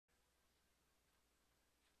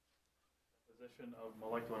exposition of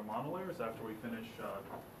molecular monolayers after we finish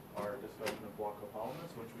our discussion of block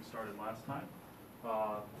copolymers, which we started last time.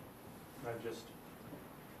 I've just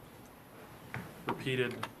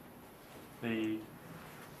repeated the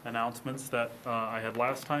announcements that I had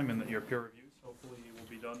last time in your peer reviews. Hopefully it will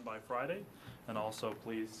be done by Friday. And also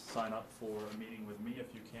please sign up for a meeting with me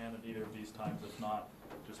if you can at either of these times. If not,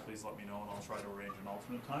 just please let me know and I'll try to arrange an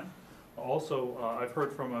alternate time. Also, I've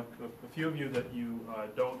heard from a few of you that you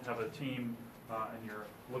don't have a team and you're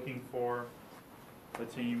looking for a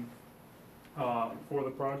team for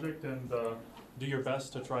the project, and do your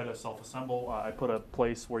best to try to self-assemble. I put a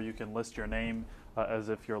place where you can list your name as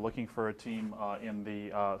if you're looking for a team in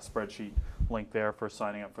the spreadsheet link there for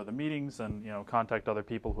signing up for the meetings, and contact other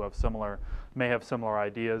people who have may have similar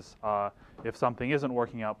ideas. If something isn't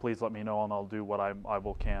working out, please let me know and I'll do what I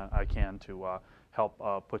can to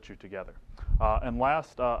help put you together. And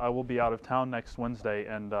last, I will be out of town next Wednesday,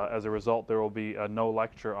 and as a result, there will be no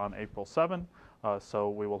lecture on April 7. So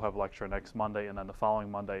we will have a lecture next Monday and then the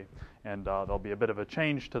following Monday, and there'll be a bit of a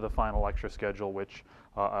change to the final lecture schedule, which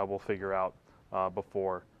I will figure out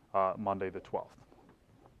before Monday the 12th.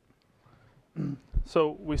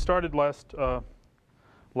 So we started last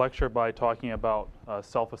lecture by talking about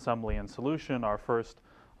self-assembly and solution, our first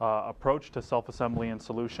approach to self-assembly and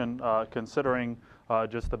solution, considering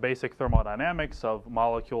just the basic thermodynamics of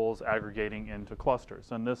molecules aggregating into clusters.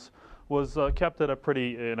 And this was kept at a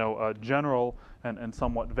pretty general and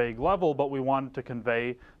somewhat vague level, but we wanted to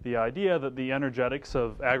convey the idea that the energetics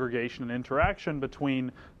of aggregation and interaction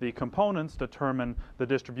between the components determine the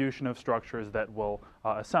distribution of structures that will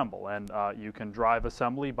assemble. And you can drive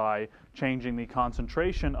assembly by changing the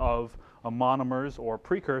concentration of monomers or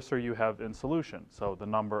precursor you have in solution, so the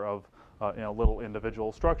number of little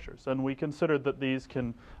individual structures. And we considered that these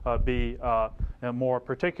can be more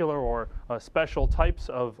particular or special types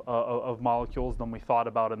of molecules than we thought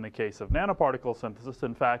about in the case of nanoparticle synthesis.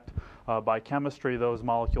 In fact, by chemistry, those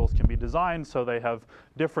molecules can be designed so they have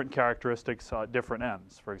different characteristics at different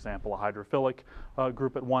ends. For example, a hydrophilic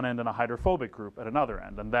group at one end and a hydrophobic group at another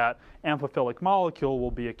end. And that amphiphilic molecule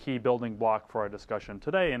will be a key building block for our discussion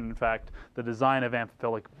today. And in fact, the design of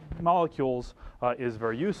amphiphilic molecules is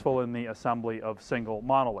very useful in the assembly of single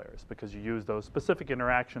monolayers because you use those specific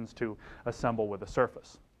interactions to assemble with a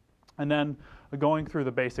surface. And then going through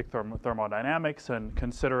the basic thermodynamics and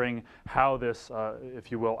considering how this, if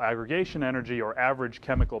you will, aggregation energy or average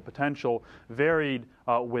chemical potential varied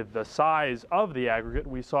with the size of the aggregate,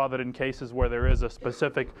 we saw that in cases where there is a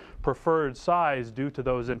specific preferred size due to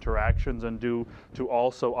those interactions and due to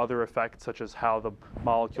also other effects such as how the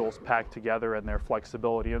molecules pack together and their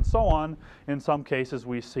flexibility and so on, in some cases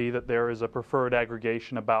we see that there is a preferred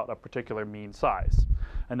aggregation about a particular mean size.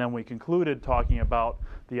 And then we concluded talking about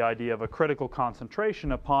the idea of a critical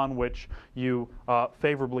concentration upon which you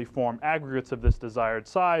favorably form aggregates of this desired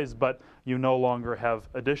size, but you no longer have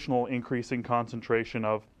additional increasing concentration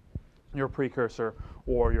of your precursor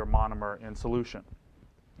or your monomer in solution.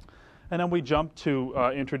 And then we jumped to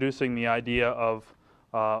introducing the idea of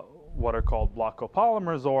what are called block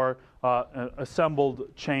copolymers, or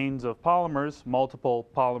assembled chains of polymers, multiple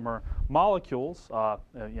polymer molecules.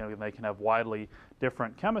 They can have widely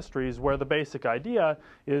different chemistries, where the basic idea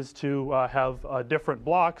is to have different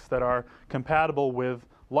blocks that are compatible with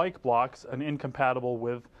like blocks and incompatible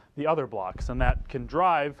with the other blocks. And that can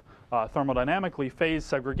drive thermodynamically phase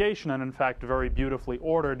segregation and, in fact, very beautifully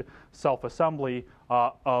ordered self-assembly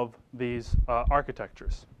of these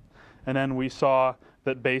architectures. And then we saw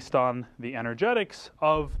that based on the energetics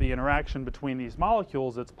of the interaction between these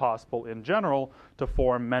molecules, it's possible in general to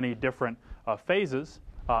form many different phases.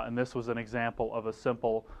 And this was an example of a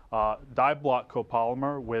simple diblock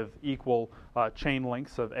copolymer with equal chain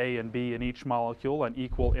lengths of A and B in each molecule and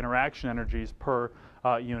equal interaction energies per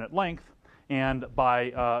unit length. And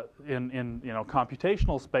by, in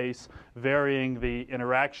computational space, varying the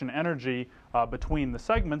interaction energy between the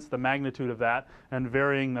segments, the magnitude of that, and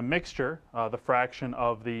varying the mixture, the fraction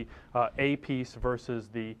of the A piece versus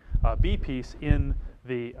the B piece in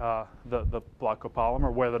the block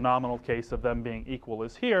copolymer, where the nominal case of them being equal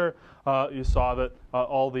is here, you saw that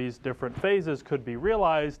all these different phases could be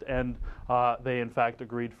realized, and they in fact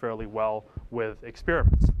agreed fairly well with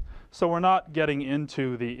experiments. So we're not getting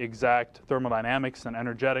into the exact thermodynamics and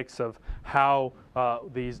energetics of how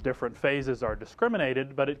these different phases are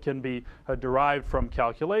discriminated, but it can be derived from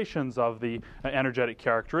calculations of the energetic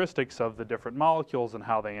characteristics of the different molecules and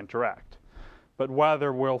how they interact. but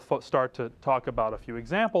rather we'll start to talk about a few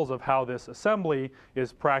examples of how this assembly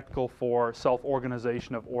is practical for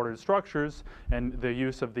self-organization of ordered structures and the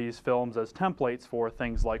use of these films as templates for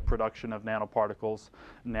things like production of nanoparticles,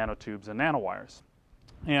 nanotubes, and nanowires.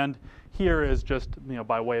 And here is just,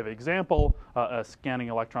 by way of example, a scanning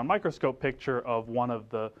electron microscope picture of one of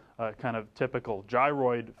the kind of typical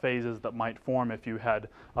gyroid phases that might form if you had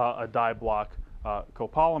a die block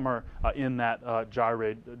copolymer in that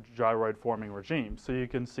gyroid forming regime. So you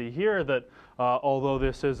can see here that although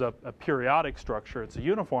this is a periodic structure, it's a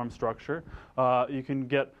uniform structure, you can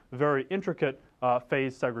get very intricate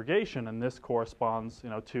phase segregation, and this corresponds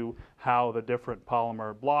to how the different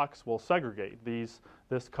polymer blocks will segregate.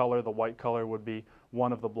 This color, the white color, would be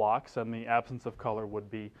one of the blocks, and the absence of color would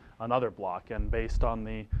be another block. And based on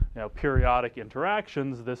the periodic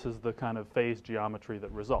interactions, this is the kind of phase geometry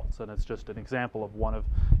that results. And it's just an example of one of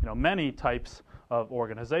many types of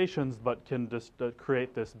organizations, but can just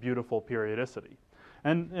create this beautiful periodicity.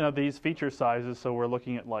 And these feature sizes, so we're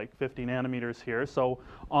looking at like 50 nanometers here. So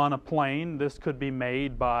on a plane, this could be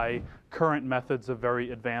made by current methods of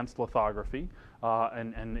very advanced lithography.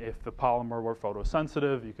 And if the polymer were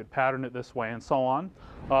photosensitive, you could pattern it this way and so on.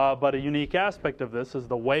 But a unique aspect of this is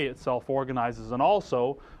the way it self-organizes, and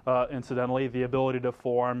also, incidentally, the ability to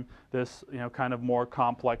form this kind of more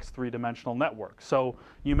complex three-dimensional network. So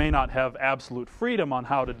you may not have absolute freedom on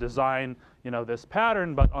how to design this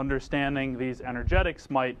pattern, but understanding these energetics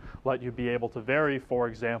might let you be able to vary, for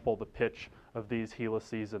example, the pitch of these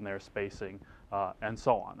helices and their spacing, and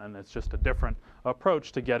so on. And it's just a different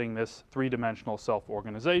approach to getting this three-dimensional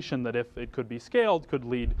self-organization that, if it could be scaled, could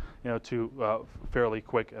lead to fairly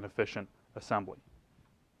quick and efficient assembly.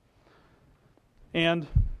 And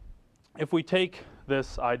if we take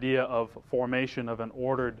this idea of formation of an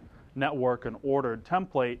ordered network, an ordered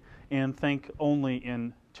template, and think only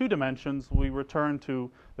in 2 dimensions, we return to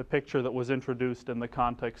the picture that was introduced in the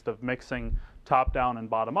context of mixing top-down and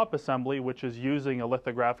bottom-up assembly, which is using a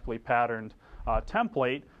lithographically patterned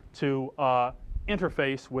template to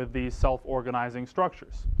interface with these self-organizing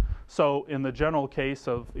structures. So in the general case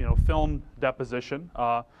of film deposition,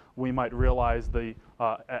 we might realize the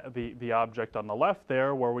object on the left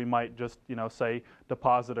there, where we might just say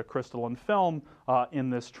deposit a crystalline film in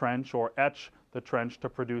this trench, or etch the trench to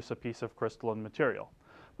produce a piece of crystalline material.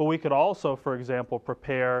 But we could also, for example,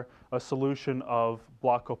 prepare a solution of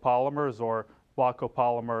block copolymers or block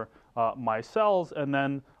copolymer micelles,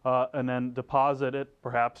 and then deposit it,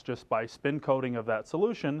 perhaps just by spin coating of that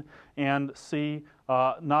solution, and see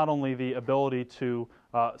not only the ability to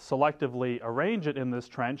selectively arrange it in this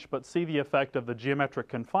trench, but see the effect of the geometric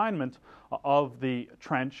confinement of the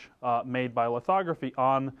trench made by lithography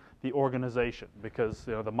on the organization, because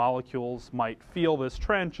the molecules might feel this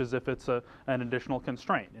trench as if it's an additional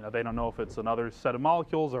constraint. They don't know if it's another set of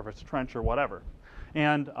molecules or if it's a trench or whatever.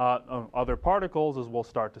 And other particles, as we'll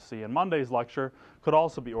start to see in Monday's lecture, could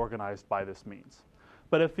also be organized by this means.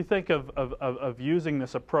 But if you think of using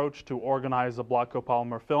this approach to organize a block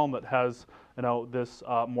copolymer film that has this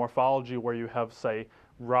morphology where you have, say,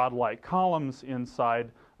 rod-like columns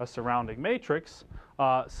inside a surrounding matrix,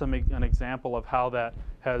 an example of how that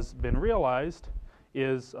has been realized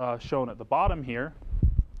is shown at the bottom here,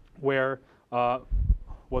 where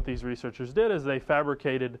what these researchers did is they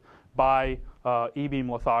fabricated by e-beam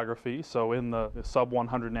lithography, so in the sub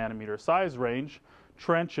 100 nanometer size range,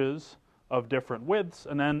 trenches of different widths,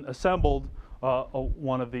 and then assembled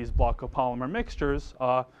one of these block copolymer mixtures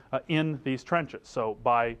in these trenches. So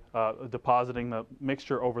by depositing the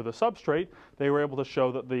mixture over the substrate, they were able to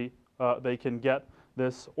show that they can get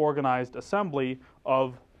this organized assembly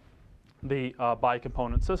of the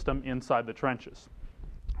bicomponent system inside the trenches.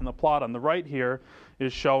 And the plot on the right here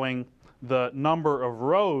is showing the number of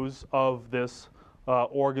rows of this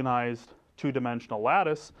organized two-dimensional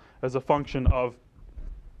lattice as a function of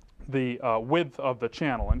the width of the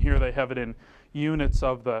channel. And here they have it in units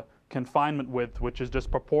of the confinement width, which is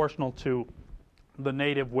just proportional to the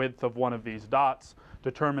native width of one of these dots,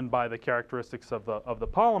 determined by the characteristics of the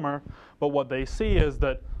polymer. But what they see is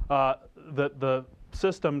that the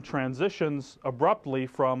system transitions abruptly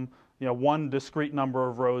from one discrete number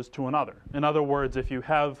of rows to another. In other words, if you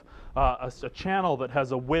have a channel that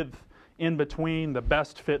has a width in between the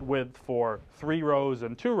best fit width for 3 rows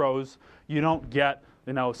and 2 rows, you don't get,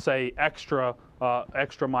 say, extra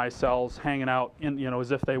micelles hanging out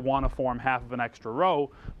as if they want to form half of an extra row,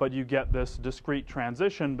 but you get this discrete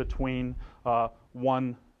transition between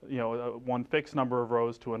one fixed number of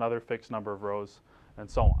rows to another fixed number of rows, and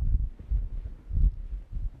so on.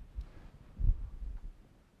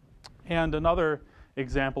 And another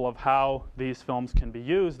example of how these films can be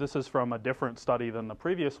used. This is from a different study than the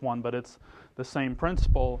previous one, but it's the same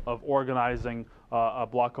principle of organizing a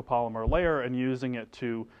block copolymer layer and using it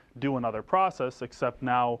to do another process, except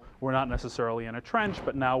now we're not necessarily in a trench,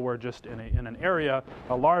 but now we're just in an area,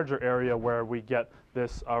 a larger area, where we get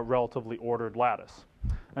this relatively ordered lattice.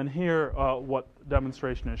 And here, what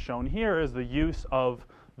demonstration is shown here is the use of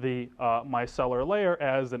the micellar layer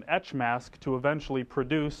as an etch mask to eventually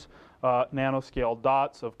produce nanoscale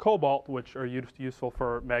dots of cobalt, which are useful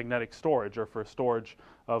for magnetic storage or for storage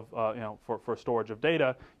of, for storage of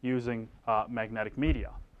data using magnetic media.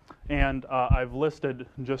 And I've listed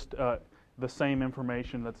just the same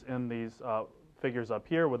information that's in these figures up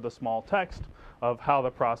here with the small text of how the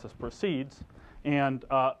process proceeds. And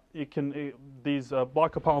these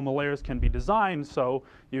block copolymer layers can be designed so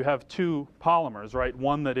you have two polymers, right?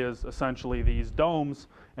 One that is essentially these domes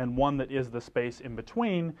and one that is the space in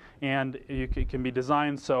between. And it can be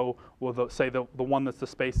designed so, well, say the one that's the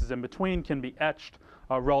spaces in between can be etched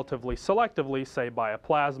relatively selectively, say by a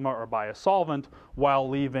plasma or by a solvent, while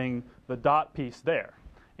leaving the dot piece there.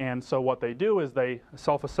 And so what they do is they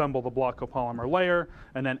self-assemble the block copolymer layer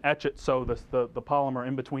and then etch it so the polymer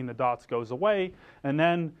in between the dots goes away, and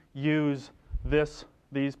then use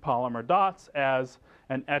these polymer dots as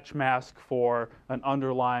an etch mask for an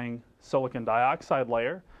underlying silicon dioxide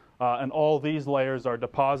layer. And all these layers are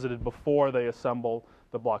deposited before they assemble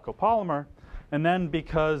the block copolymer. And then,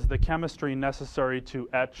 because the chemistry necessary to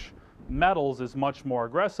etch metals is much more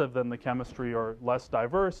aggressive than the chemistry, or less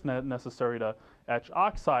diverse, necessary to etch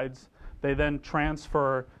oxides, they then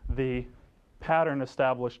transfer the pattern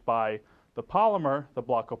established by the polymer, the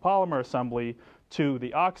block copolymer assembly, to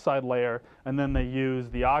the oxide layer, and then they use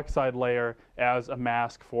the oxide layer as a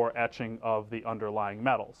mask for etching of the underlying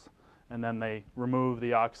metals. And then they remove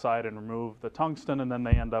the oxide and remove the tungsten, and then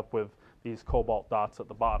they end up with these cobalt dots at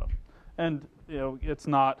the bottom. And it's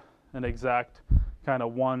not an exact kind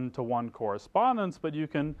of one-to-one correspondence, but you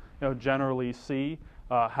can generally see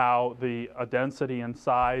how the density and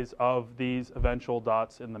size of these eventual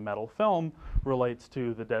dots in the metal film relates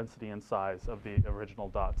to the density and size of the original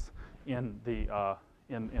dots in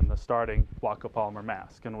the starting block copolymer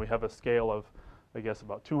mask. And we have a scale of, I guess,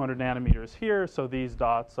 about 200 nanometers here, so these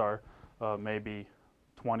dots are maybe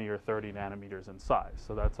 20 or 30 nanometers in size.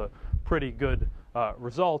 So that's a pretty good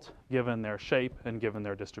result given their shape and given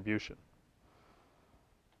their distribution.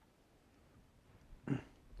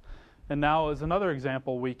 And now, as another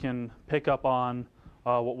example, we can pick up on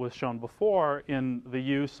what was shown before in the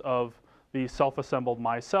use of these self-assembled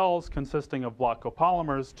micelles consisting of block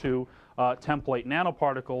copolymers to template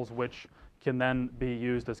nanoparticles, which can then be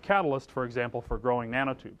used as catalyst, for example, for growing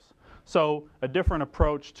nanotubes. So a different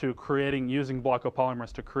approach to using block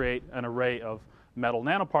copolymers to create an array of metal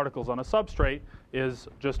nanoparticles on a substrate is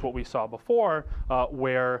just what we saw before,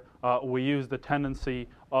 where we use the tendency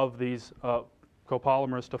of these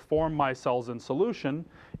copolymers to form micelles in solution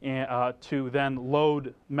and to then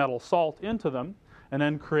load metal salt into them, and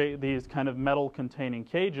then create these kind of metal-containing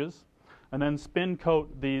cages, and then spin coat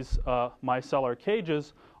these micellar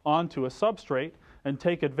cages onto a substrate and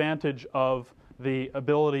take advantage of the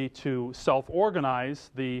ability to self-organize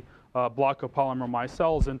the block copolymer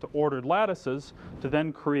micelles into ordered lattices to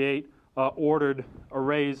then create ordered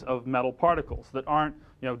arrays of metal particles that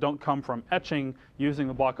don't come from etching using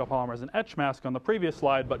the block copolymer as an etch mask on the previous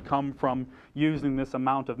slide, but come from using this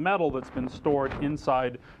amount of metal that's been stored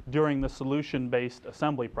inside during the solution-based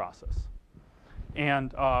assembly process.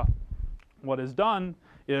 And what is done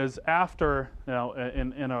is, after,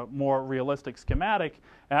 in a more realistic schematic,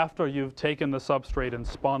 after you've taken the substrate and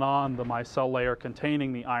spun on the micelle layer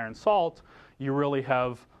containing the iron salt, you really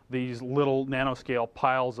have these little nanoscale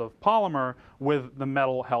piles of polymer with the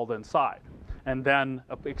metal held inside. And then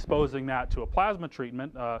exposing that to a plasma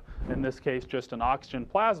treatment, in this case just an oxygen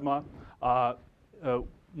plasma,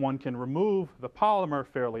 one can remove the polymer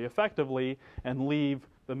fairly effectively and leave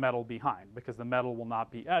the metal behind, because the metal will not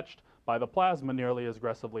be etched by the plasma nearly as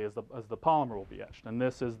aggressively as the polymer will be etched. And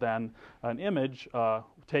this is then an image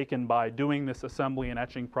taken by doing this assembly and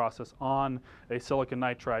etching process on a silicon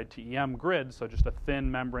nitride TEM grid, so just a thin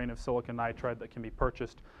membrane of silicon nitride that can be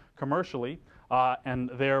purchased commercially. And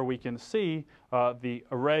there we can see the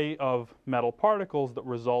array of metal particles that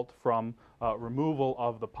result from removal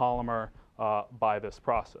of the polymer by this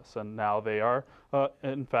process. And now they are,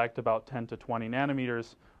 in fact, about 10 to 20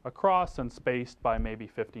 nanometers across and spaced by maybe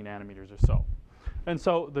 50 nanometers or so. And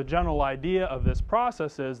so the general idea of this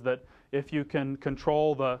process is that if you can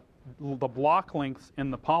control the block lengths in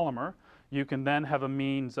the polymer, you can then have a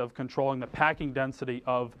means of controlling the packing density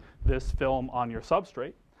of this film on your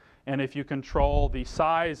substrate. And if you control the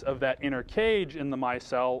size of that inner cage in the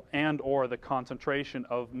micelle and or the concentration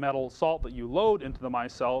of metal salt that you load into the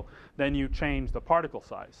micelle, then you change the particle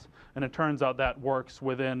size. And it turns out that works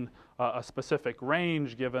within a specific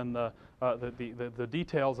range given the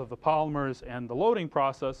details of the polymers and the loading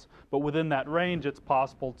process. But within that range, it's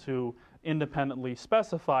possible to independently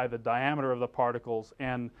specify the diameter of the particles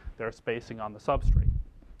and their spacing on the substrate.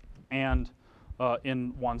 And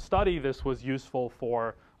in one study, this was useful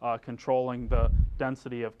for controlling the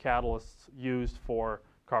density of catalysts used for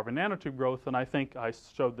carbon nanotube growth. And I think I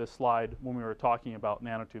showed this slide when we were talking about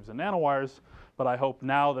nanotubes and nanowires, but I hope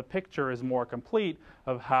now the picture is more complete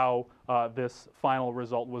of how this final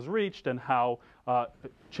result was reached and how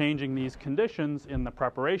changing these conditions in the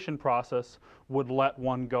preparation process would let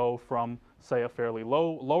one go from, say, a fairly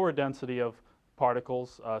lower density of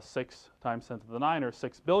particles, 6 times 10 to the 9, or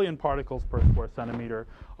 6 billion particles per square centimeter,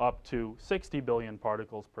 up to 60 billion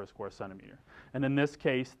particles per square centimeter. And in this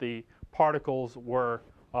case, the particles were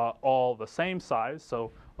all the same size,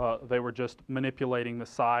 so they were just manipulating the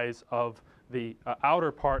size of the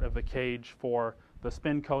outer part of the cage for the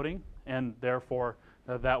spin coating, and therefore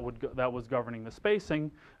that was governing the spacing.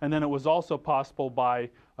 And then it was also possible by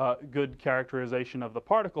good characterization of the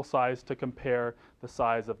particle size to compare the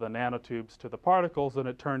size of the nanotubes to the particles, and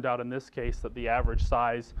it turned out in this case that the average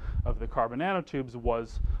size of the carbon nanotubes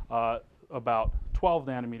was about 12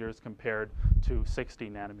 nanometers compared to 60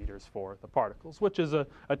 nanometers for the particles, which is a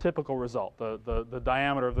typical result. The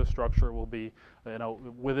diameter of the structure will be,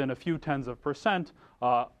 within a few tens of percent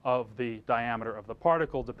of the diameter of the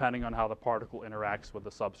particle, depending on how the particle interacts with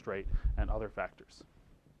the substrate and other factors.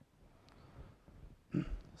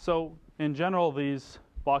 So in general, these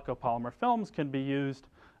block copolymer films can be used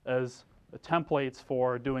as templates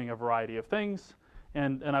for doing a variety of things.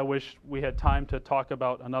 And I wish we had time to talk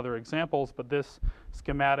about another examples, but this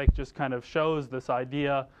schematic just kind of shows this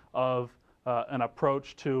idea of an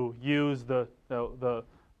approach to use the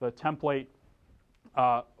template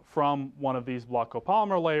from one of these block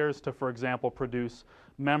copolymer layers to, for example, produce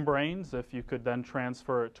membranes, if you could then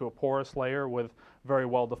transfer it to a porous layer with very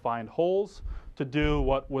well-defined holes, to do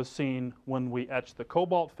what was seen when we etched the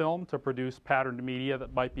cobalt film to produce patterned media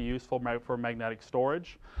that might be useful for magnetic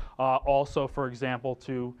storage. Also, for example,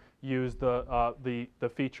 to use the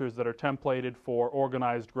features that are templated for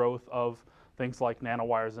organized growth of things like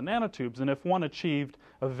nanowires and nanotubes. And if one achieved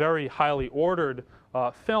a very highly ordered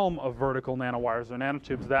film of vertical nanowires or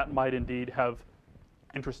nanotubes, that might indeed have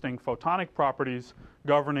interesting photonic properties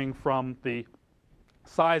governing from the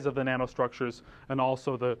size of the nanostructures and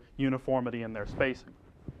also the uniformity in their spacing.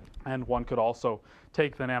 And one could also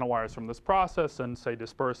take the nanowires from this process and, say,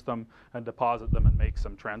 disperse them and deposit them and make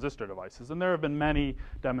some transistor devices. And there have been many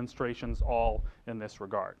demonstrations all in this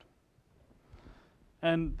regard.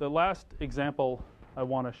 And the last example I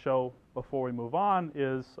want to show before we move on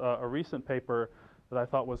is a recent paper that I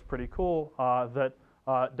thought was pretty cool that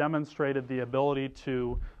demonstrated the ability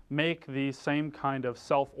to make these same kind of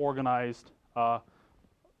self-organized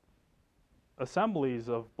assemblies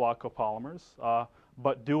of block copolymers,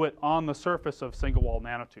 but do it on the surface of single-wall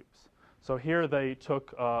nanotubes. So here they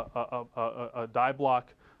took a diblock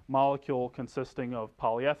molecule consisting of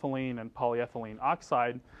polyethylene and polyethylene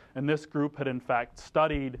oxide, and this group had in fact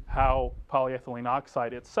studied how polyethylene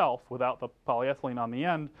oxide itself, without the polyethylene on the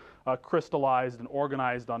end, crystallized and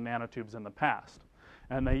organized on nanotubes in the past.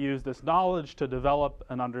 And they used this knowledge to develop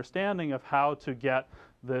an understanding of how to get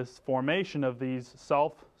this formation of these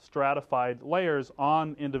self-stratified layers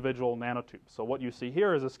on individual nanotubes. So what you see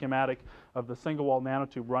here is a schematic of the single-wall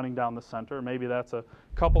nanotube running down the center. Maybe that's a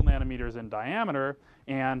couple nanometers in diameter,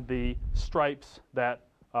 and the stripes that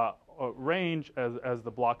range as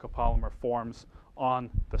the block copolymer forms on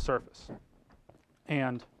the surface.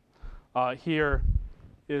 And here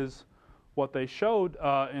is what they showed,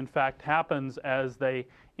 in fact, happens as they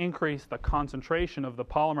increase the concentration of the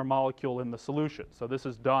polymer molecule in the solution. So this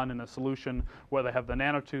is done in a solution where they have the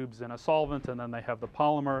nanotubes in a solvent and then they have the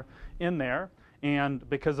polymer in there. And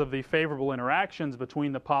because of the favorable interactions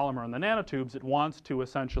between the polymer and the nanotubes, it wants to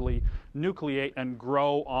essentially nucleate and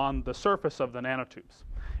grow on the surface of the nanotubes.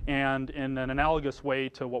 And in an analogous way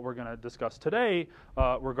to what we're going to discuss today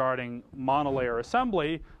regarding monolayer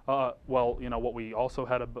assembly, well, what we also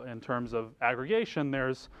had in terms of aggregation,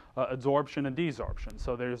 there's adsorption and desorption.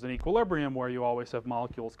 So there's an equilibrium where you always have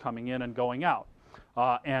molecules coming in and going out.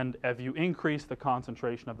 And if you increase the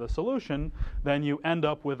concentration of the solution, then you end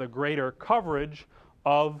up with a greater coverage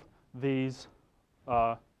of these,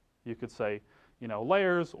 you could say,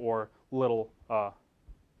 layers or little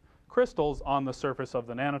crystals on the surface of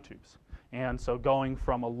the nanotubes. And so going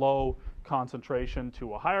from a low concentration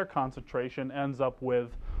to a higher concentration ends up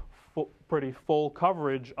with pretty full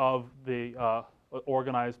coverage of the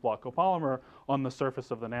organized block copolymer on the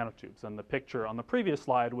surface of the nanotubes. And the picture on the previous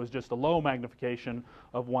slide was just a low magnification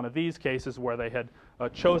of one of these cases where they had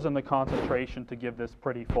chosen the concentration to give this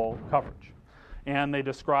pretty full coverage. And they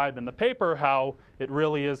describe in the paper how it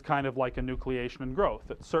really is kind of like a nucleation and growth.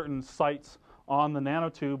 At certain sites on the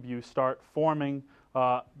nanotube, you start forming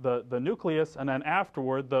the nucleus, and then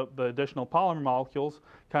afterward, the additional polymer molecules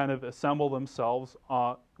kind of assemble themselves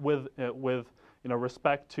with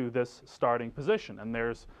respect to this starting position. And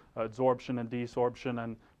there's adsorption and desorption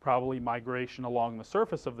and probably migration along the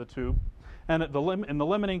surface of the tube. And in the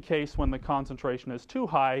limiting case, when the concentration is too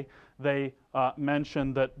high, they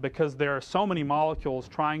mention that because there are so many molecules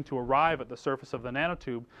trying to arrive at the surface of the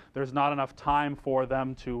nanotube, there's not enough time for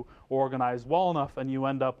them to organize well enough, and you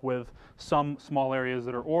end up with some small areas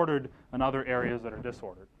that are ordered and other areas that are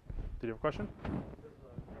disordered. Did you have a question? Does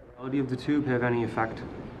the quality of the tube have any effect?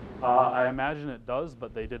 I imagine it does,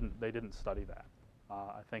 but they didn't study that.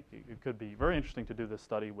 I think it could be very interesting to do this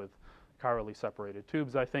study with chirally separated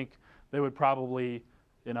tubes. I think they would probably,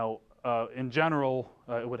 in general,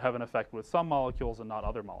 it would have an effect with some molecules and not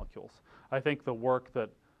other molecules. I think the work that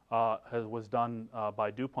was done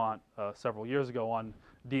by DuPont several years ago on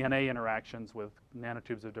DNA interactions with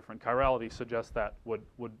nanotubes of different chirality suggests that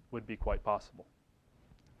would be quite possible.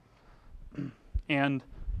 And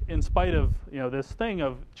in spite of this thing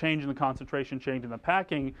of changing the concentration, changing the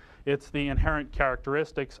packing, it's the inherent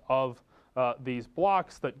characteristics of these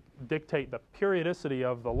blocks that dictate the periodicity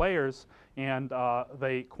of the layers, and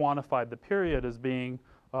they quantified the period as being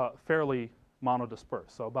fairly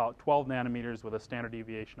monodispersed, so about 12 nanometers with a standard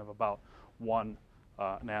deviation of about 1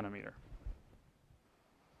 nanometer.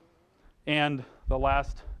 And the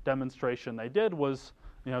last demonstration they did was,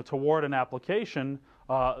 toward an application,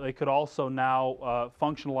 they could also now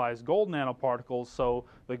functionalize gold nanoparticles, so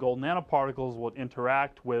the gold nanoparticles would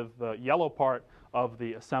interact with the yellow part of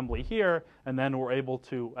the assembly here, and then we're able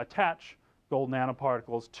to attach gold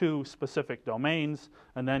nanoparticles to specific domains,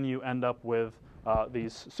 and then you end up with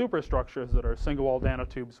these superstructures that are single-walled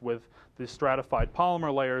nanotubes with the stratified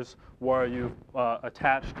polymer layers where you've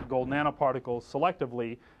attached gold nanoparticles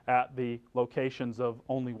selectively at the locations of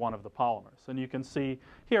only one of the polymers. And you can see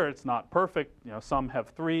here it's not perfect. Some have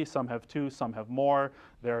 3, some have 2, some have more.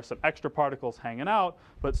 There are some extra particles hanging out,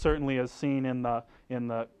 but certainly as seen in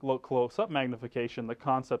the close-up magnification, the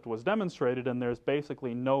concept was demonstrated, and there's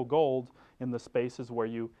basically no gold in the spaces where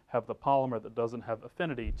you have the polymer that doesn't have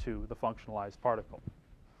affinity to the functionalized particle.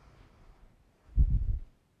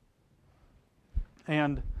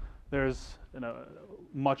 And there's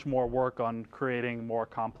much more work on creating more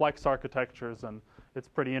complex architectures, and it's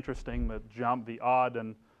pretty interesting the odd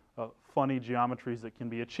and funny geometries that can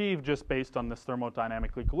be achieved just based on this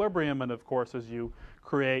thermodynamic equilibrium. And of course, as you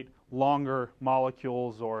create longer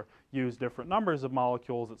molecules or use different numbers of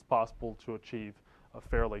molecules, it's possible to achieve a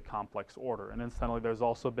fairly complex order. And incidentally, there's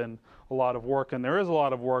also been a lot of work, and there is a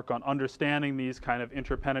lot of work on understanding these kind of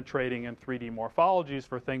interpenetrating and 3D morphologies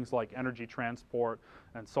for things like energy transport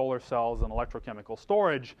and solar cells and electrochemical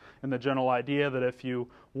storage, and the general idea that if you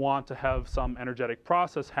want to have some energetic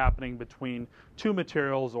process happening between 2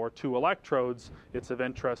 materials or 2 electrodes, it's of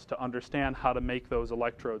interest to understand how to make those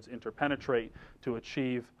electrodes interpenetrate to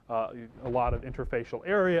achieve a lot of interfacial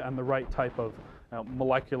area and the right type of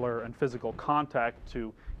molecular and physical contact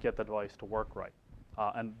to get the device to work right.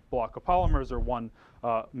 And block copolymers are one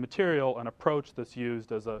material and approach that's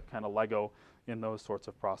used as a kind of Lego in those sorts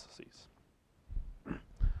of processes.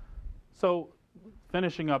 So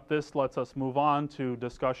finishing up this lets us move on to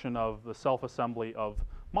discussion of the self-assembly of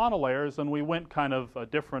monolayers, and we went kind of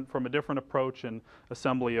from a different approach in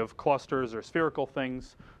assembly of clusters or spherical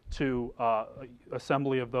things to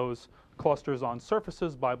assembly of those clusters on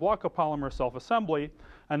surfaces by block copolymer self-assembly.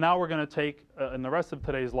 And now we're going to take, in the rest of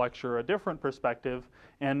today's lecture, a different perspective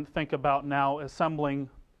and think about now assembling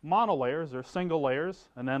monolayers or single layers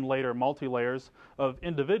and then later multilayers of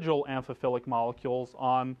individual amphiphilic molecules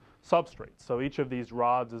on substrates. So each of these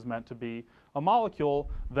rods is meant to be a molecule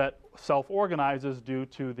that self-organizes due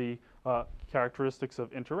to the characteristics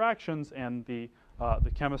of interactions and the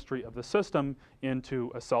chemistry of the system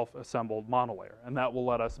into a self-assembled monolayer. And that will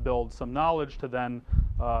let us build some knowledge to then,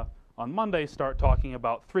 on Monday, start talking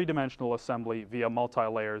about 3-dimensional assembly via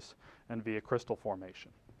multilayers and via crystal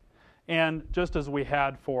formation. And just as we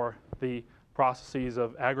had for the processes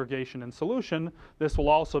of aggregation and solution, this will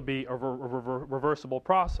also be a reversible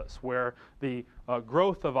process where the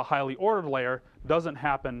growth of a highly ordered layer doesn't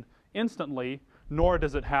happen instantly, nor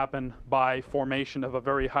does it happen by formation of a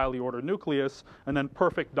very highly ordered nucleus and then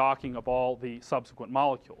perfect docking of all the subsequent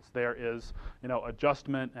molecules. There is,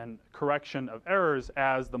 adjustment and correction of errors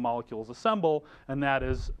as the molecules assemble, and that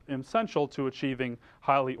is essential to achieving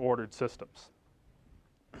highly ordered systems.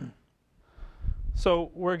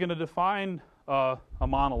 So we're going to define a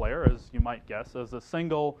monolayer, as you might guess, as a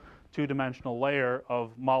single two-dimensional layer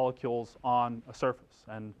of molecules on a surface.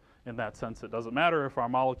 And in that sense, it doesn't matter if our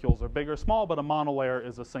molecules are big or small, but a monolayer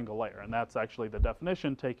is a single layer. And that's actually the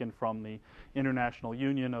definition taken from the International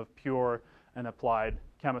Union of Pure and Applied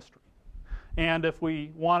Chemistry. And if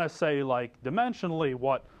we want to say, like, dimensionally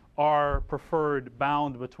what our preferred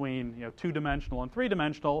bound between two-dimensional and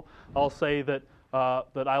three-dimensional, I'll say that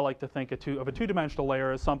that I like to think of a two-dimensional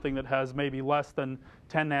layer as something that has maybe less than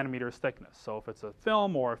 10 nanometers thickness. So if it's a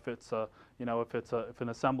film, or if it's if an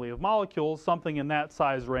assembly of molecules, something in that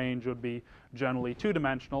size range would be generally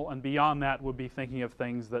two-dimensional, and beyond that would be thinking of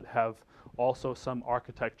things that have also some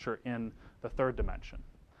architecture in the third dimension.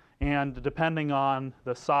 And depending on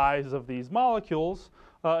the size of these molecules,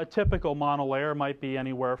 a typical monolayer might be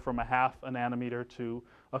anywhere from a half a nanometer to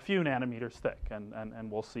a few nanometers thick,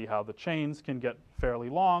 and we'll see how the chains can get fairly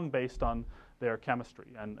long based on their chemistry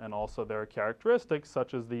and also their characteristics,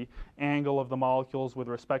 such as the angle of the molecules with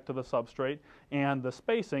respect to the substrate and the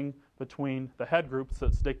spacing between the head groups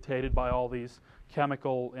that's dictated by all these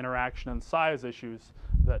chemical interaction and size issues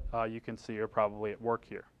that you can see are probably at work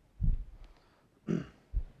here.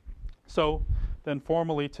 So then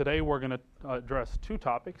formally today we're going to address two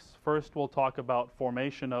topics. First, we'll talk about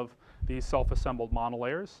formation of these self-assembled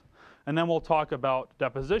monolayers, and then we'll talk about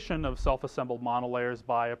deposition of self-assembled monolayers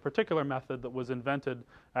by a particular method that was invented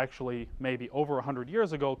actually maybe over 100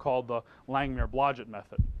 years ago called the Langmuir-Blodgett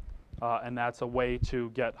method. And that's a way to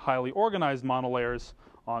get highly organized monolayers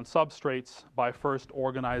on substrates by first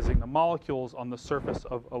organizing the molecules on the surface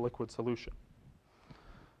of a liquid solution.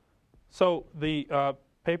 So the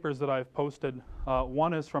papers that I've posted,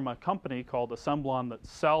 one is from a company called Assemblon that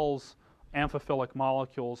sells amphiphilic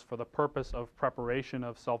molecules for the purpose of preparation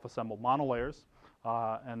of self-assembled monolayers.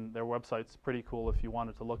 And their website's pretty cool if you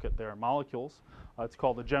wanted to look at their molecules. It's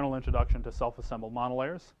called The General Introduction to Self-Assembled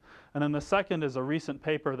Monolayers. And then the second is a recent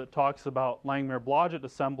paper that talks about Langmuir-Blodgett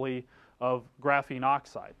assembly of graphene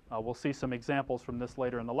oxide. We'll see some examples from this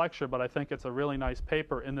later in the lecture, but I think it's a really nice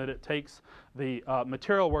paper in that it takes the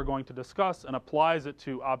material we're going to discuss and applies it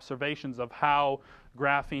to observations of how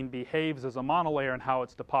graphene behaves as a monolayer and how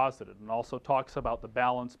it's deposited, and also talks about the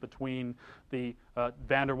balance between the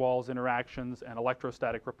van der Waals interactions and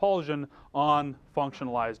electrostatic repulsion on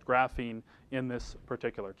functionalized graphene in this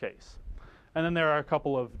particular case. And then there are a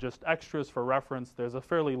couple of just extras for reference. There's a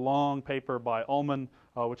fairly long paper by Ullman,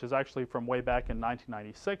 which is actually from way back in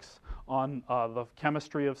 1996, on the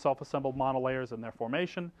chemistry of self-assembled monolayers and their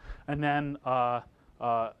formation. And then,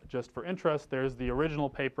 just for interest, there's the original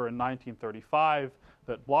paper in 1935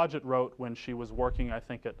 that Blodgett wrote when she was working, I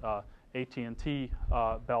think, at AT&T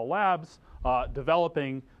Bell Labs,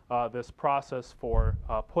 developing this process for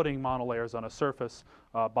putting monolayers on a surface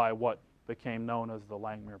by what became known as the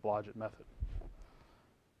Langmuir-Blodgett method.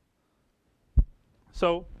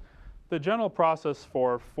 So the general process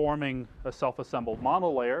for forming a self-assembled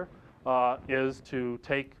monolayer is to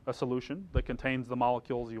take a solution that contains the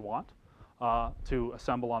molecules you want to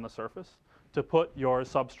assemble on the surface, to put your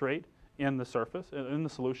substrate in the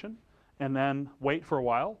solution, and then wait for a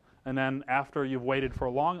while. And then after you've waited for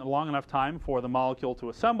a long enough time for the molecule to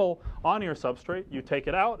assemble on your substrate, you take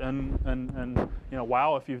it out, and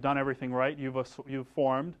wow, if you've done everything right, you've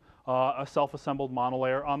formed a self-assembled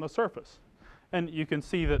monolayer on the surface. And you can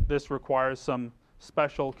see that this requires some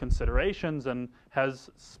special considerations and has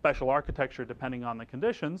special architecture depending on the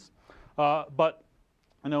conditions. But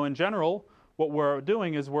in general, what we're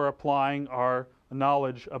doing is we're applying our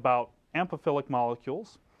knowledge about amphiphilic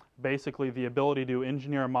molecules, basically the ability to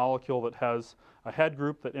engineer a molecule that has a head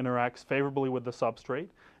group that interacts favorably with the substrate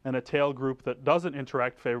and a tail group that doesn't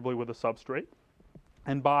interact favorably with the substrate.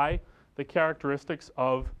 And by the characteristics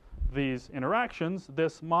of these interactions,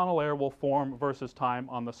 this monolayer will form versus time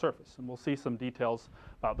on the surface. And we'll see some details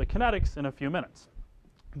about the kinetics in a few minutes.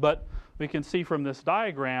 But we can see from this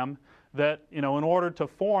diagram that in order to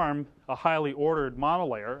form a highly ordered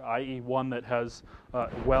monolayer, i.e. one that has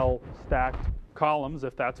well-stacked columns,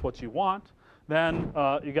 if that's what you want, then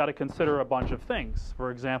you got to consider a bunch of things.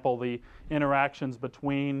 For example, the interactions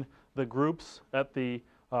between the groups at the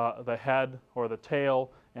head or the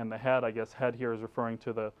tail and the head. I guess head here is referring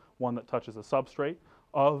to the one that touches the substrate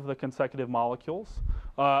of the consecutive molecules.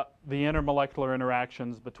 The intermolecular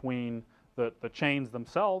interactions between the chains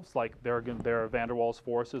themselves, like there are van der Waals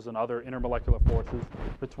forces and other intermolecular forces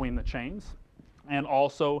between the chains, and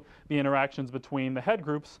also the interactions between the head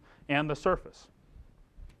groups and the surface.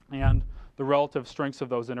 And the relative strengths of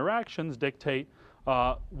those interactions dictate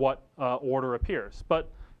what order appears. But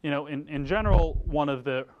in general, one of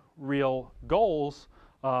the real goals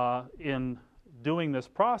in doing this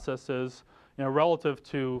process is relative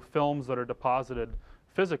to films that are deposited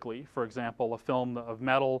physically. For example, a film of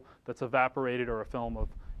metal that's evaporated, or a film of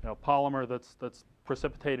polymer that's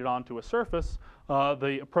precipitated onto a surface.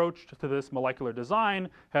 The approach to this molecular design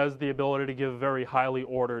has the ability to give very highly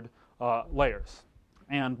ordered layers.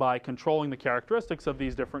 And by controlling the characteristics of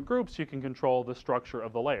these different groups, you can control the structure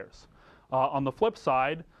of the layers. On the flip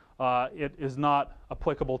side, it is not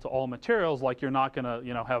applicable to all materials. Like, you're not going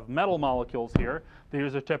to have metal molecules here.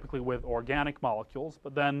 These are typically with organic molecules,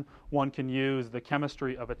 but then one can use the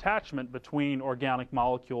chemistry of attachment between organic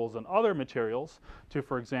molecules and other materials to,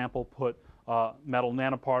 for example, put metal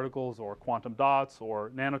nanoparticles or quantum dots or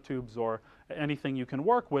nanotubes or anything you can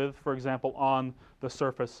work with, for example, on the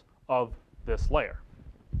surface of this layer.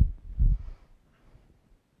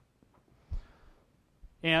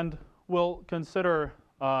 And we'll consider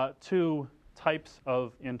two types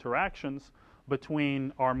of interactions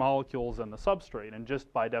between our molecules and the substrate. And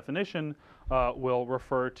just by definition, we'll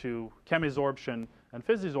refer to chemisorption and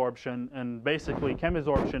physisorption. And basically,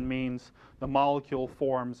 chemisorption means the molecule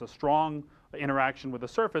forms a strong interaction with the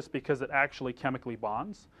surface because it actually chemically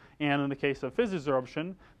bonds. And in the case of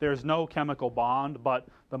physisorption, there's no chemical bond, but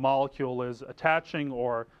the molecule is attaching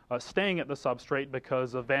or staying at the substrate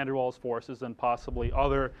because of van der Waals forces and possibly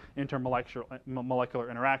other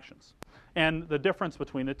intermolecular interactions. And the difference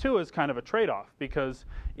between the two is kind of a trade-off, because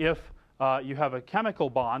if you have a chemical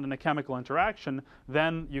bond and a chemical interaction,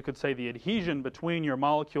 then you could say the adhesion between your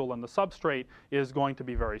molecule and the substrate is going to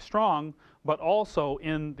be very strong. But also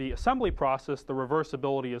in the assembly process, the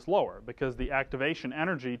reversibility is lower, because the activation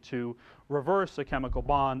energy to reverse a chemical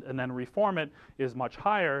bond and then reform it is much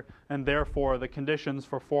higher, and therefore the conditions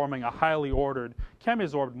for forming a highly ordered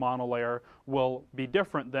chemisorbed monolayer will be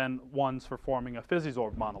different than ones for forming a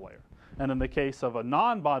physisorbed monolayer. And in the case of a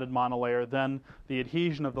non-bonded monolayer, then the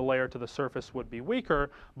adhesion of the layer to the surface would be weaker,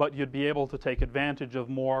 but you'd be able to take advantage of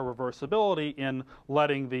more reversibility in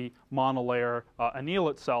letting the monolayer anneal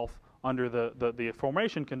itself under the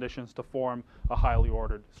formation conditions to form a highly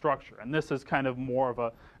ordered structure. And this is kind of more of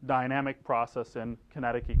a dynamic process in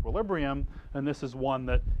kinetic equilibrium, and this is one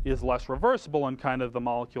that is less reversible, and kind of the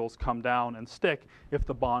molecules come down and stick if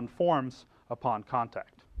the bond forms upon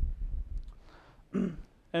contact.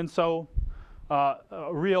 And so a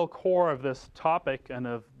real core of this topic and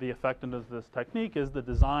of the effectiveness of this technique is the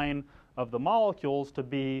design of the molecules to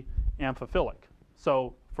be amphiphilic.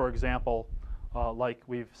 So, for example, like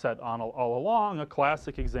we've said all along, a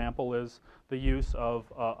classic example is the use of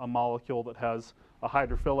a molecule that has a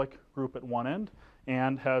hydrophilic group at one end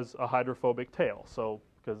and has a hydrophobic tail. So,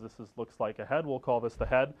 because this looks like a head, we'll call this the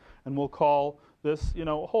head, and we'll call this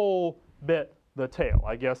whole bit the tail.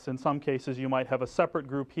 I guess in some cases you might have a separate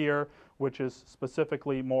group here which is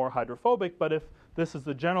specifically more hydrophobic, but if this is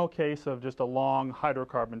the general case of just a long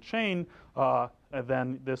hydrocarbon chain,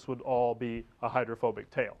 then this would all be a hydrophobic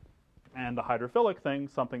tail. And a hydrophilic thing,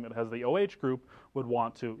 something that has the OH group, would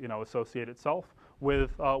want to associate itself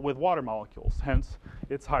with water molecules, hence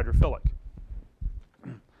it's hydrophilic.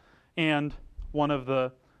 And one of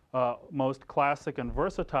the most classic and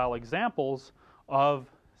versatile examples of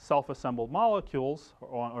self-assembled molecules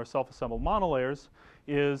or self-assembled monolayers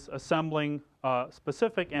is assembling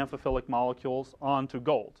specific amphiphilic molecules onto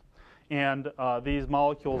gold. And these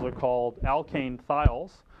molecules are called alkane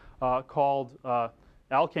thiols,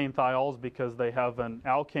 alkane thiols because they have an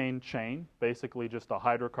alkane chain, basically just a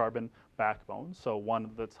hydrocarbon backbone, so one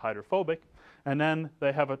that's hydrophobic. And then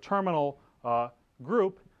they have a terminal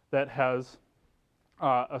group that has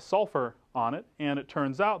a sulfur on it, and it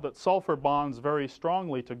turns out that sulfur bonds very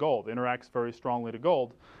strongly to gold, interacts very strongly to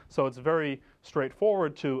gold. So it's very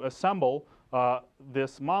straightforward to assemble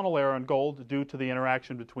this monolayer on gold due to the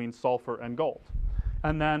interaction between sulfur and gold.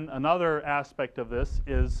 And then another aspect of this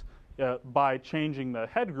is by changing the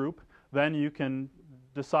head group, then you can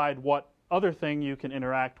decide what other thing you can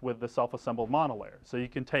interact with the self-assembled monolayer. So you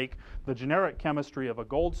can take the generic chemistry of a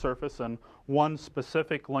gold surface and one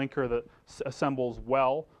specific linker that assembles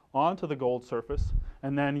well onto the gold surface,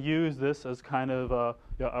 and then use this as kind of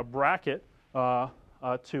a bracket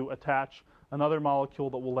to attach another molecule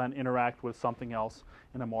that will then interact with something else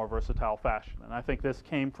in a more versatile fashion. And I think this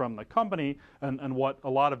came from the company, and what a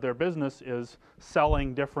lot of their business is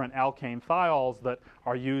selling different alkane thiols that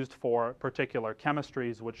are used for particular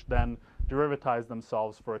chemistries, which then derivatize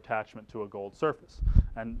themselves for attachment to a gold surface.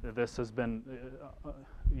 And this has been,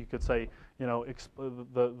 you could say, you know,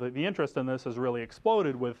 the interest in this has really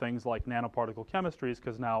exploded with things like nanoparticle chemistries,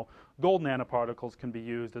 because now gold nanoparticles can be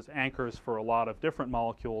used as anchors for a lot of different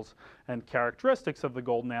molecules, and characteristics of the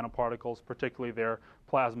gold nanoparticles, particularly their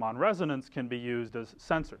plasmon resonance, can be used as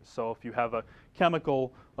sensors. So if you have a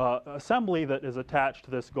chemical assembly that is attached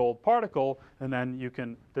to this gold particle, and then you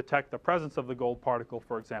can detect the presence of the gold particle,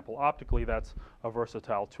 for example, optically, that's a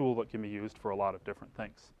versatile tool that can be used for a lot of different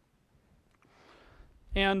things.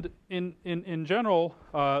 And in general,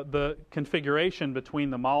 the configuration between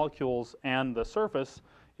the molecules and the surface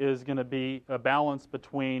is going to be a balance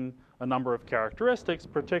between a number of characteristics,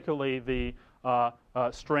 particularly the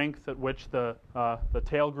strength at which the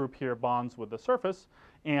tail group here bonds with the surface,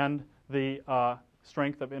 and the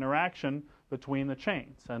strength of interaction between the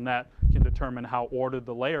chains, and that can determine how ordered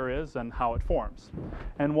the layer is and how it forms.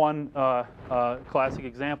 And one classic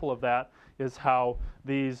example of that is how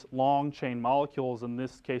these long chain molecules, in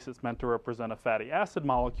this case it's meant to represent a fatty acid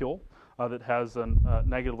molecule that has a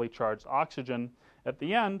negatively charged oxygen at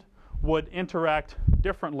the end, would interact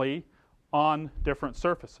differently on different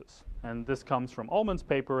surfaces. And this comes from Ullman's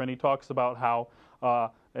paper, and he talks about how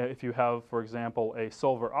if you have, for example, a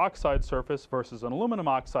silver oxide surface versus an aluminum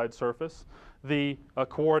oxide surface, the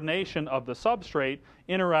coordination of the substrate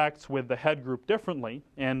interacts with the head group differently.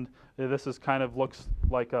 And this is kind of looks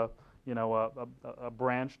like a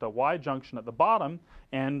branched, a Y junction at the bottom,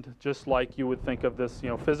 and just like you would think of this,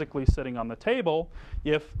 physically sitting on the table,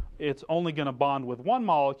 if it's only going to bond with one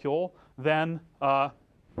molecule, then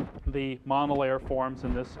the monolayer forms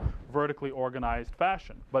in this vertically organized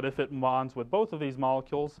fashion. But if it bonds with both of these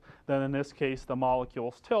molecules, then in this case the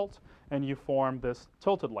molecules tilt, and you form this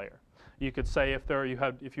tilted layer. You could say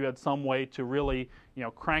if you had some way to really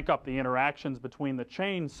crank up the interactions between the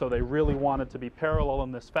chains so they really wanted to be parallel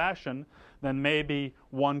in this fashion, then maybe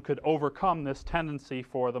one could overcome this tendency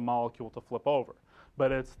for the molecule to flip over.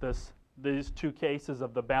 But it's these two cases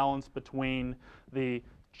of the balance between the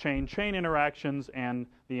chain-chain interactions and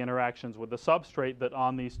the interactions with the substrate that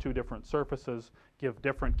on these two different surfaces give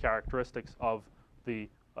different characteristics of the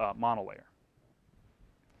monolayer.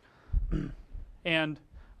 And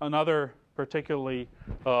another particularly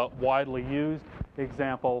widely used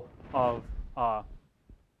example of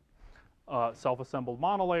self-assembled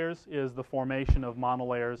monolayers is the formation of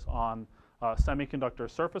monolayers on semiconductor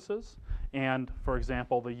surfaces. And, for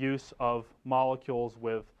example, the use of molecules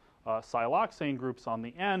with siloxane groups on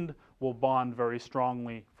the end will bond very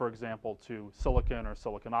strongly, for example, to silicon or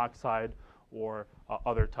silicon oxide or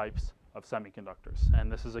other types of semiconductors.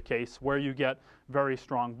 And this is a case where you get very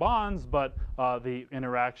strong bonds, but the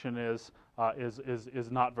interaction is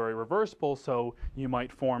not very reversible, so you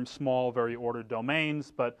might form small, very ordered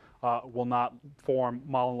domains, but will not form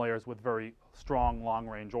monolayers with very strong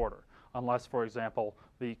long-range order, unless, for example,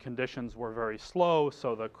 the conditions were very slow,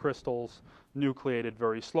 so the crystals nucleated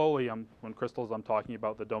very slowly. When crystals, I'm talking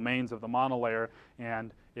about the domains of the monolayer,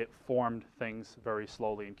 and it formed things very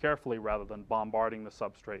slowly and carefully rather than bombarding the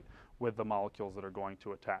substrate with the molecules that are going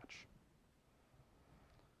to attach.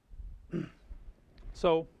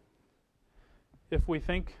 So if we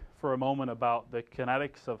think for a moment about the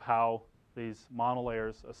kinetics of how these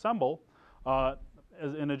monolayers assemble,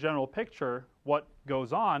 as in a general picture, what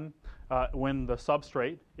goes on when the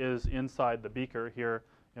substrate is inside the beaker here,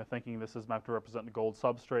 thinking this is meant to represent a gold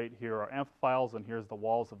substrate, here are amphiphiles, and here's the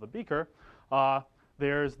walls of the beaker,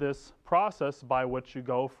 there's this process by which you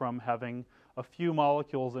go from having a few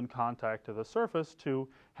molecules in contact to the surface to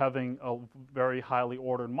having a very highly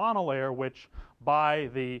ordered monolayer, which by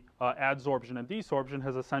the adsorption and desorption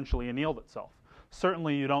has essentially annealed itself.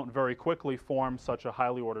 Certainly you don't very quickly form such a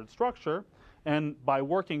highly ordered structure, and by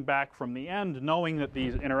working back from the end, knowing that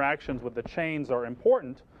these interactions with the chains are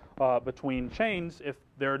important between chains, if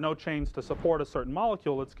there are no chains to support a certain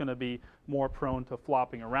molecule, it's going to be more prone to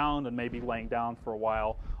flopping around and maybe laying down for a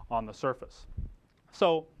while on the surface.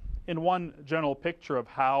 So in one general picture of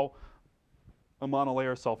how a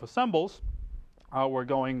monolayer self-assembles, we're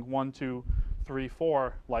going 1, 2, 3,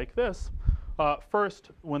 4 like this.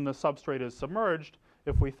 First, when the substrate is submerged,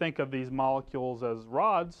 if we think of these molecules as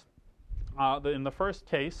rods, in the first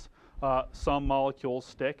case, some molecules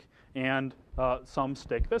stick, and some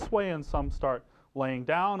stick this way, and some start laying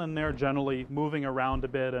down, and they're generally moving around a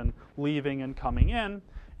bit and leaving and coming in.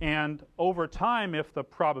 And over time, if the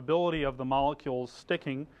probability of the molecules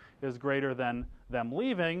sticking is greater than them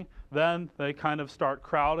leaving, then they kind of start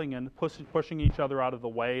crowding and pushing each other out of the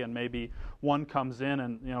way, and maybe one comes in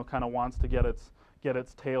and kind of wants to get its get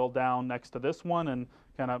its tail down next to this one, and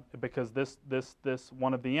kind of, because this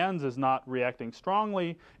one of the ends is not reacting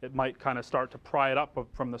strongly, it might kind of start to pry it up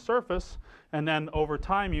from the surface, and then over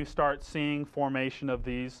time you start seeing formation of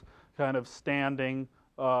these kind of standing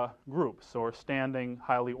groups or standing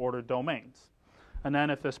highly ordered domains. And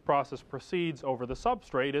then if this process proceeds over the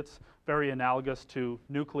substrate, it's very analogous to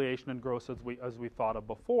nucleation and growth as we thought of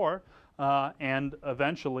before. And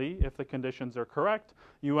eventually, if the conditions are correct,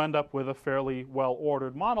 you end up with a fairly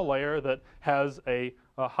well-ordered monolayer that has a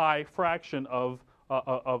high fraction of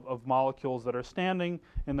molecules that are standing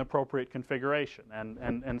in the appropriate configuration.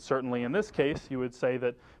 And certainly in this case, you would say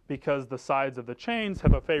that because the sides of the chains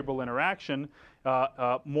have a favorable interaction,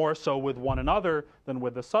 more so with one another than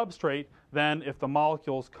with the substrate, then if the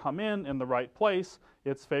molecules come in the right place,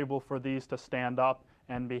 it's favorable for these to stand up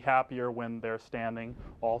and be happier when they're standing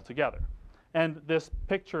all together. And this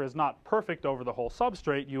picture is not perfect over the whole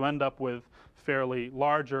substrate. You end up with fairly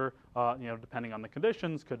larger, depending on the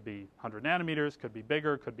conditions, could be 100 nanometers, could be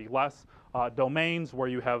bigger, could be less, domains where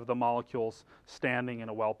you have the molecules standing in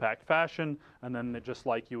a well-packed fashion. And then just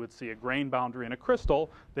like you would see a grain boundary in a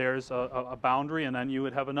crystal, there's a boundary, and then you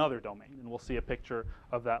would have another domain. And we'll see a picture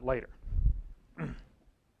of that later.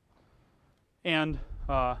 And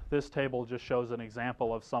this table just shows an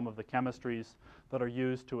example of some of the chemistries that are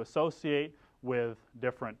used to associate with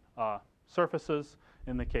different surfaces.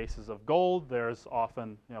 In the cases of gold, there's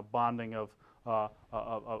often bonding of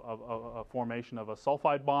a formation of a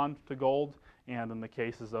sulfide bond to gold. And in the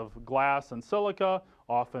cases of glass and silica,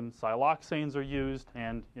 often siloxanes are used.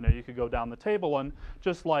 And you could go down the table, and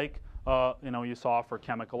just like you saw for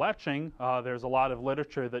chemical etching, there's a lot of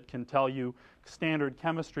literature that can tell you standard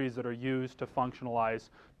chemistries that are used to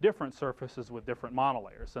functionalize different surfaces with different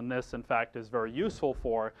monolayers. And this, in fact, is very useful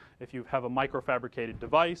for if you have a microfabricated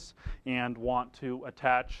device and want to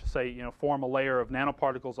attach, say, form a layer of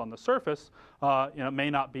nanoparticles on the surface. It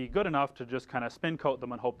may not be good enough to just kind of spin coat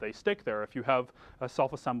them and hope they stick there. If you have a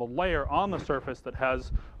self-assembled layer on the surface that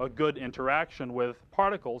has a good interaction with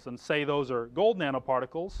particles, and say those are gold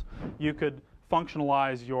nanoparticles, you could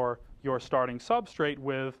functionalize your starting substrate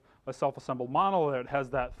with a self-assembled monolayer that has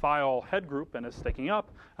that thiol head group and is sticking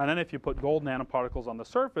up. And then if you put gold nanoparticles on the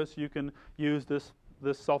surface, you can use this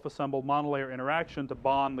self-assembled monolayer interaction to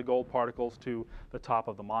bond the gold particles to the top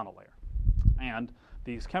of the monolayer. And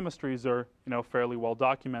these chemistries are fairly well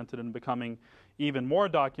documented and becoming even more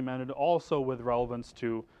documented, also with relevance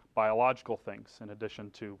to biological things in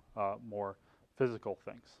addition to more physical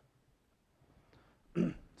things.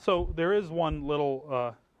 So there is one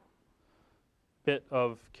little bit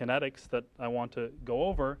of kinetics that I want to go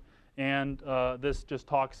over, and this just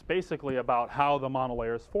talks basically about how the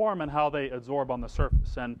monolayers form and how they adsorb on the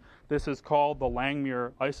surface. And this is called the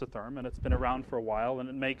Langmuir isotherm, and it's been around for a while, and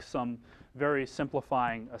it makes some very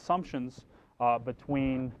simplifying assumptions of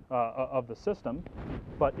the system.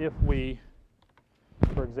 But if we,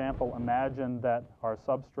 for example, imagine that our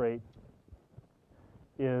substrate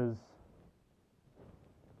is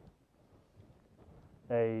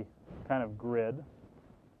a kind of grid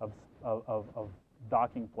of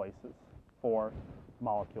docking places for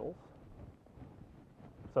molecules.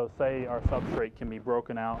 So say our substrate can be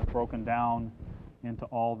broken down into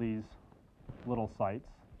all these little sites,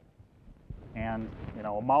 and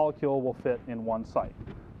a molecule will fit in one site.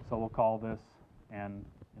 So we'll call this an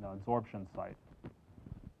adsorption site.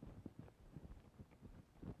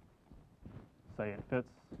 Say it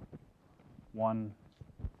fits one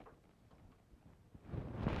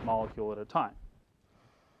molecule at a time.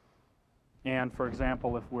 And for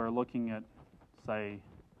example, if we're looking at, say,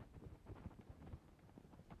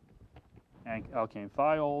 alkane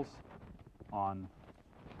thiols on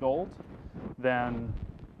gold, then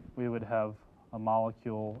we would have a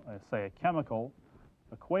molecule, say a chemical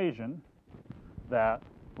equation that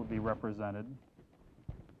would be represented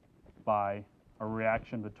by a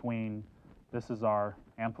reaction between, this is our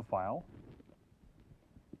amphiphile,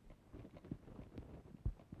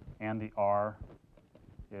 and the R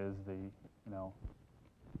is the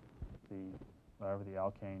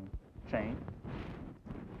alkane chain,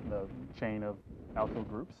 the chain of alkyl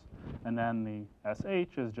groups, and then the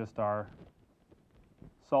SH is just our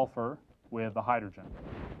sulfur with the hydrogen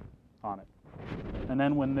on it. And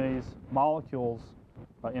then when these molecules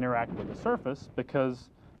interact with the surface, because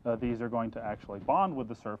these are going to actually bond with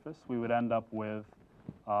the surface, we would end up with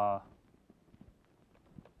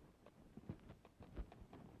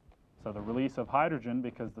so the release of hydrogen,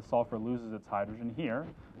 because the sulfur loses its hydrogen here,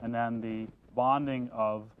 and then the bonding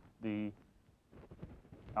of the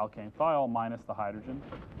alkane thiol minus the hydrogen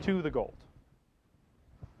to the gold.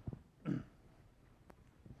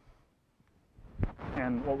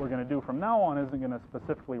 And what we're going to do from now on isn't going to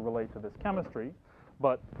specifically relate to this chemistry,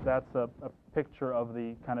 but that's a picture of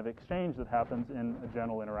the kind of exchange that happens in a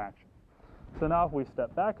general interaction. So now if we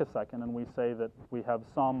step back a second and we say that we have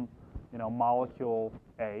some, molecule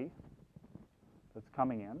A that's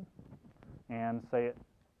coming in, and say it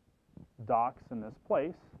docks in this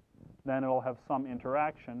place, then it'll have some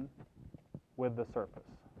interaction with the surface.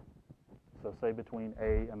 So say between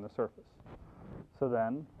A and the surface. So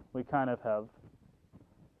then we kind of have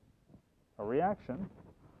a reaction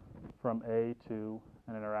from A to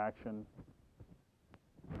an interaction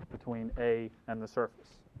between A and the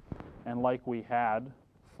surface. And like we had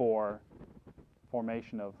for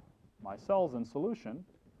formation of my cells in solution,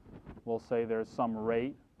 we'll say there's some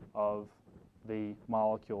rate of the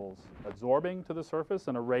molecules adsorbing to the surface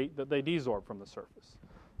and a rate that they desorb from the surface.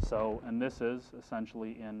 So, and this is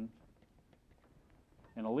essentially in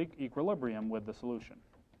equilibrium with the solution.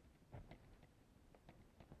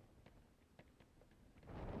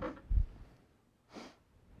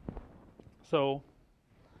 So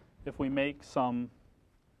if we make some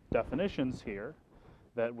definitions here,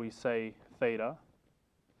 that we say theta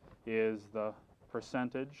is the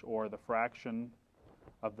percentage or the fraction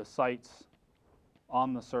of the sites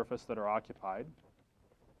on the surface that are occupied.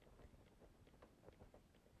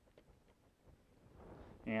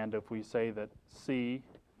 And if we say that C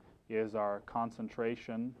is our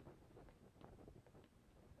concentration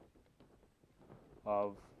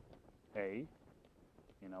of A,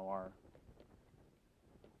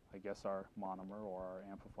 our monomer or our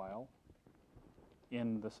amphiphile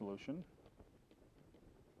in the solution.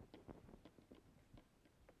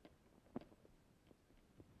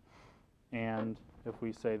 And if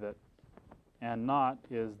we say that N naught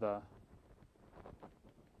is the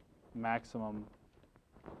maximum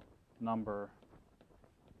number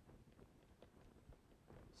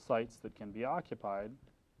sites that can be occupied,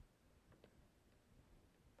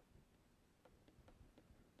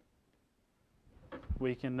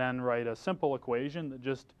 we can then write a simple equation that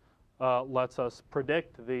just lets us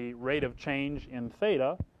predict the rate of change in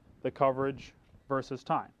theta, the coverage versus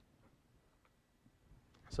time.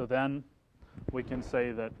 So then we can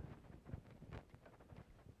say that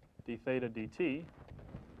d theta dt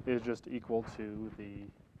is just equal to the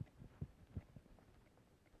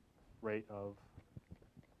rate of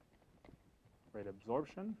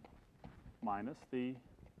absorption minus the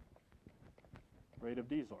rate of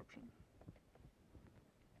desorption.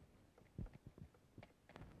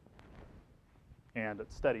 And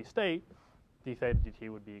at steady state, d theta dt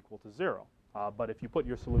would be equal to 0. But if you put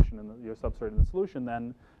your solution in your substrate in the solution,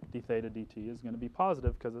 then d theta dt is going to be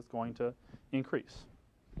positive because it's going to increase.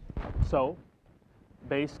 So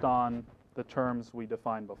based on the terms we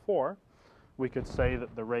defined before, we could say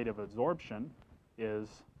that the rate of adsorption is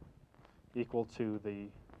equal to the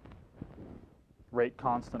rate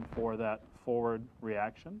constant for that forward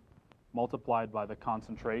reaction multiplied by the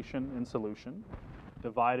concentration in solution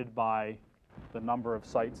divided by the number of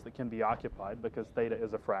sites that can be occupied, because theta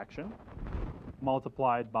is a fraction,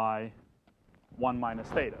 multiplied by 1 minus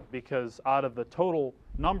theta, because out of the total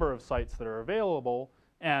number of sites that are available,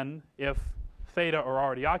 and if theta are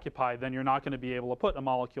already occupied, then you're not going to be able to put a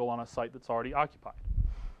molecule on a site that's already occupied.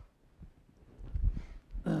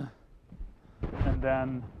 And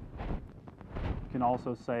then you can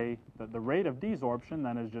also say that the rate of desorption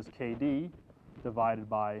then is just Kd divided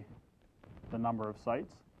by the number of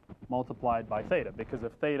sites multiplied by theta, because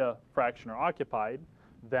if theta fraction are occupied,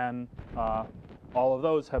 then all of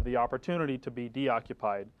those have the opportunity to be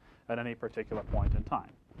deoccupied at any particular point in time.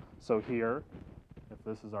 So here, if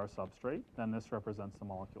this is our substrate, then this represents the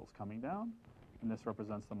molecules coming down, and this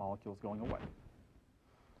represents the molecules going away.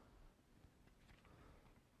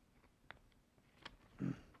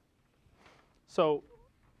 So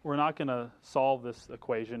we're not going to solve this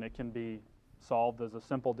equation. It can be solved as a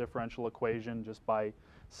simple differential equation just by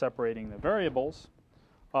separating the variables.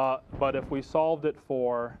 But if we solved it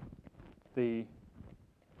for the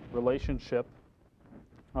relationship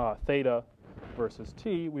theta versus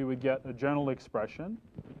t, we would get a general expression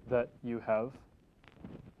that you have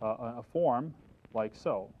a form like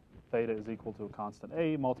so. Theta is equal to a constant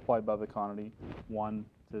a multiplied by the quantity 1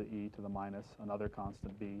 to the e to the minus another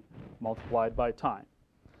constant b multiplied by time.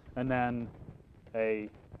 And then a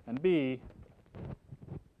and b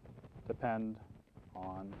depend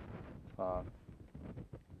on Ka,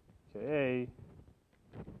 Kd,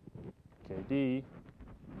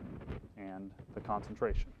 and the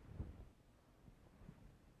concentration.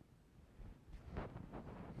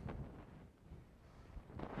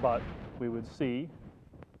 But we would see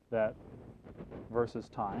that versus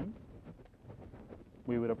time,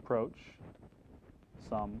 we would approach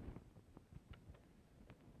some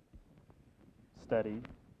steady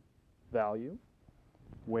value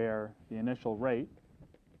where the initial rate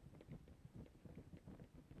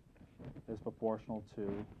is proportional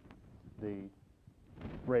to the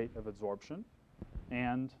rate of adsorption,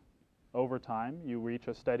 and over time you reach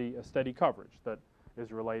a steady coverage that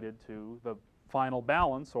is related to the final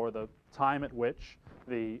balance, or the time at which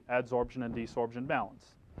the adsorption and desorption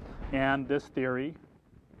balance. And this theory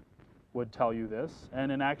would tell you this.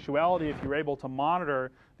 And in actuality, if you're able to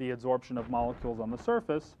monitor the adsorption of molecules on the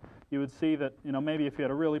surface, you would see that, maybe if you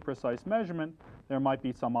had a really precise measurement, there might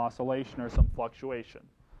be some oscillation or some fluctuation.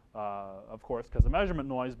 Of course, because of measurement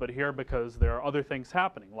noise, but here because there are other things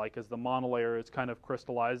happening, like as the monolayer is kind of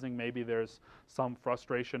crystallizing, maybe there's some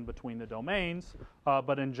frustration between the domains,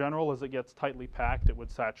 but in general, as it gets tightly packed, it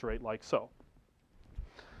would saturate like so.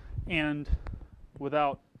 And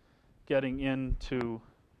without getting into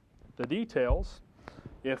the details,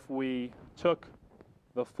 if we took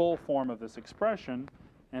the full form of this expression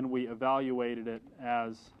and we evaluated it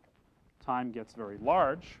as time gets very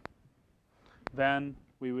large, then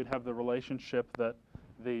we would have the relationship that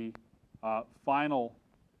the final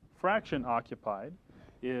fraction occupied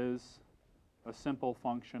is a simple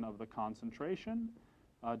function of the concentration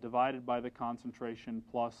divided by the concentration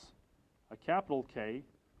plus a capital K,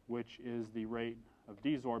 which is the rate of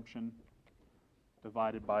desorption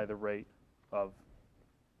divided by the rate of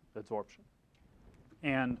adsorption.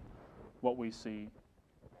 And what we see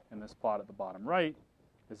in this plot at the bottom right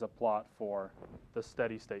is a plot for the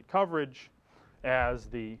steady state coverage as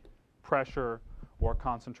the pressure or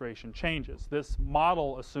concentration changes. This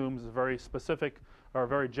model assumes a very specific or a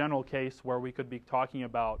very general case where we could be talking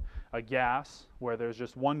about a gas where there's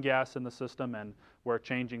just one gas in the system and we're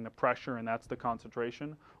changing the pressure and that's the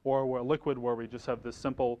concentration, or we're liquid where we just have this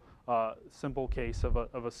simple case of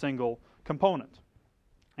a single component.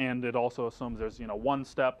 And it also assumes there's one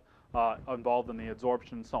step involved in the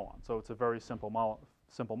adsorption and so on. So it's a very simple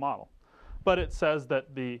model. But it says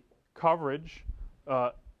that the coverage,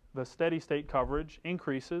 the steady state coverage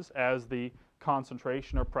increases as the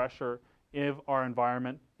concentration or pressure of our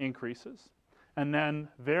environment increases. And then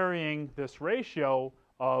varying this ratio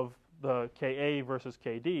of the Ka versus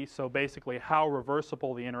Kd, so basically how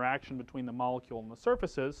reversible the interaction between the molecule and the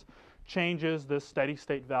surface is, changes this steady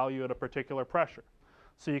state value at a particular pressure.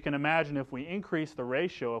 So you can imagine if we increase the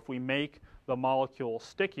ratio, if we make the molecule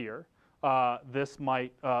stickier, this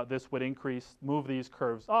would move these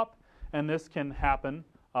curves up, and this can happen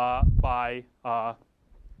by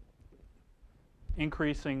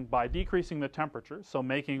decreasing the temperature, so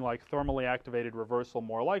making like thermally activated reversal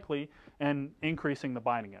more likely, and increasing the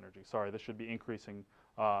binding energy. Sorry, this should be increasing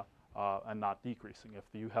and not decreasing. If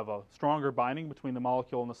you have a stronger binding between the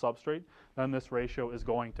molecule and the substrate, then this ratio is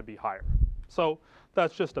going to be higher. So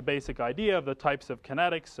that's just a basic idea of the types of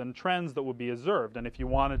kinetics and trends that would be observed. And if you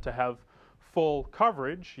wanted to have full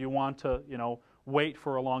coverage, you want to, wait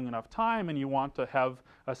for a long enough time, and you want to have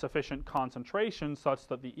a sufficient concentration such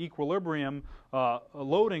that the equilibrium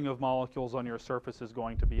loading of molecules on your surface is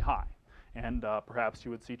going to be high. And perhaps you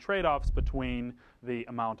would see trade-offs between the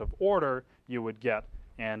amount of order you would get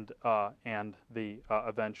and the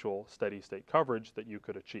eventual steady state coverage that you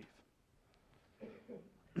could achieve.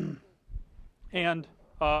 And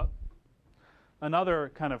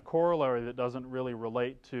another kind of corollary that doesn't really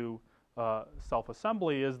relate to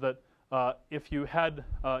self-assembly is that if you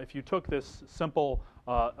took this simple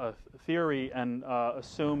theory and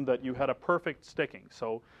assumed that you had a perfect sticking,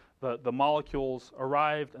 so the molecules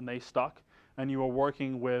arrived and they stuck, and you were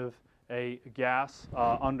working with a gas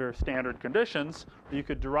under standard conditions, you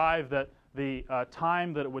could derive that the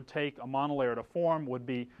time that it would take a monolayer to form would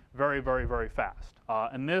be very, very, very fast.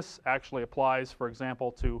 And this actually applies, for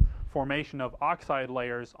example, to formation of oxide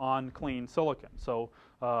layers on clean silicon. So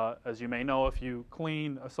as you may know, if you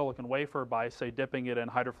clean a silicon wafer by, say, dipping it in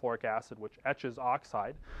hydrofluoric acid, which etches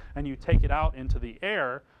oxide, and you take it out into the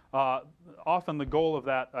air, often the goal of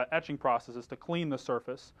that etching process is to clean the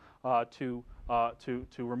surface to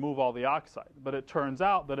remove all the oxide. But it turns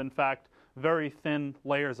out that, in fact, very thin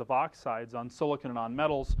layers of oxides on silicon and on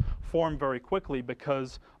metals form very quickly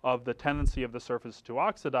because of the tendency of the surface to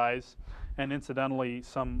oxidize. And incidentally,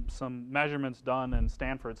 some measurements done in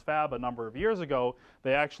Stanford's fab a number of years ago,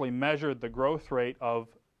 they actually measured the growth rate of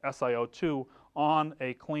SiO2 on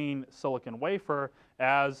a clean silicon wafer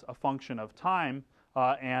as a function of time.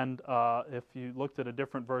 And if you looked at a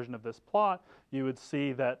different version of this plot, you would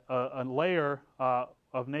see that a layer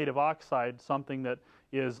of native oxide, something that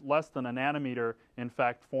is less than a nanometer, in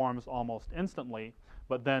fact forms almost instantly.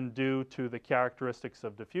 But then due to the characteristics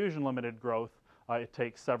of diffusion limited growth, it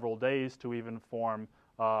takes several days to even form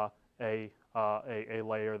a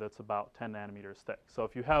layer that's about 10 nanometers thick. So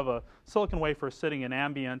if you have a silicon wafer sitting in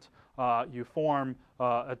ambient, you form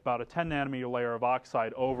about a 10 nanometer layer of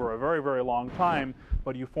oxide over a very, very long time,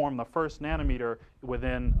 but you form the first nanometer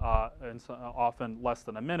within often less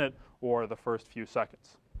than a minute or the first few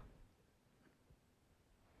seconds.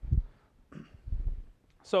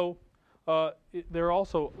 So there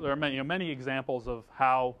are many examples of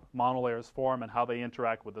how monolayers form and how they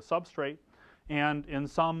interact with the substrate. And in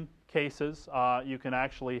some cases, you can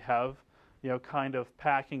actually have kind of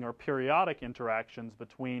packing or periodic interactions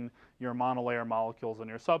between your monolayer molecules and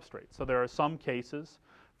your substrate. So there are some cases,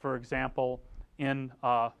 for example,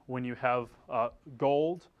 when you have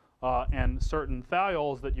gold and certain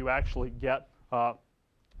thiols, that you actually get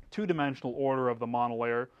two-dimensional order of the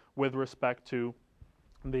monolayer with respect to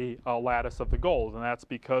the lattice of the gold, and that's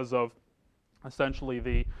because of essentially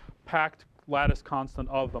the packed lattice constant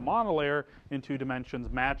of the monolayer in 2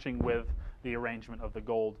 dimensions matching with the arrangement of the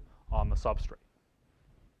gold on the substrate.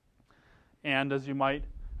 And as you might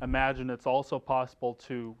imagine, it's also possible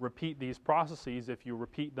to repeat these processes if you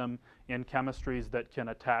repeat them in chemistries that can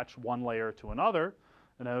attach one layer to another.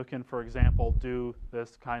 And you can, for example, do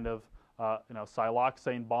this kind of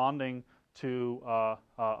siloxane bonding to a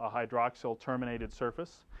hydroxyl terminated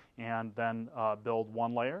surface and then build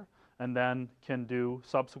one layer, and then can do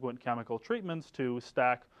subsequent chemical treatments to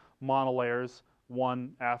stack monolayers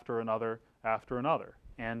one after another after another.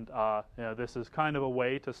 And this is kind of a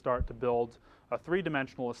way to start to build a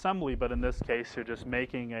 3-dimensional assembly, but in this case you're just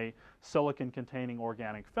making a silicon-containing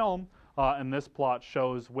organic film, and this plot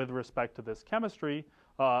shows, with respect to this chemistry,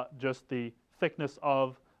 just the thickness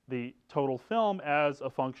of the total film as a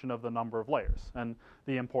function of the number of layers. And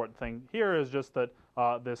the important thing here is just that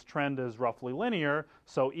this trend is roughly linear,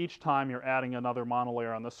 so each time you're adding another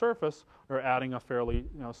monolayer on the surface, you're adding a fairly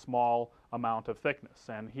small amount of thickness.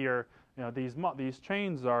 And here, these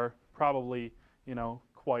chains are probably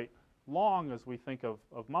quite long as we think of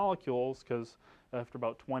molecules, because after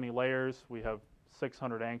about 20 layers we have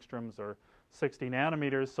 600 angstroms or 60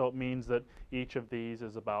 nanometers, so it means that each of these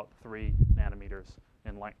is about 3 nanometers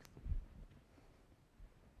in length.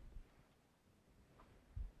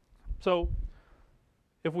 So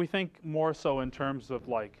if we think more so in terms of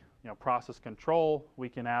process control, we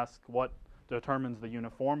can ask what determines the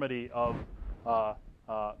uniformity of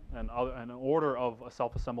an order of a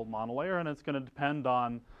self-assembled monolayer, and it's going to depend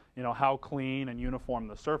on how clean and uniform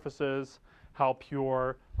the surface is, how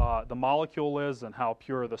pure the molecule is, and how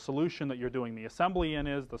pure the solution that you're doing the assembly in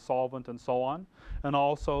is, the solvent, and so on, and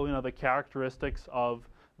also the characteristics of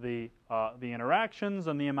the interactions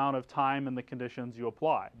and the amount of time and the conditions you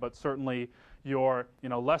apply. But certainly you're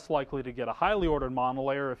less likely to get a highly ordered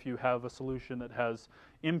monolayer if you have a solution that has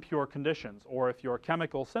impure conditions, or if your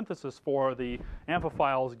chemical synthesis for the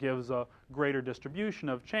amphiphiles gives a greater distribution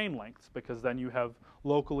of chain lengths, because then you have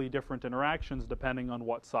locally different interactions depending on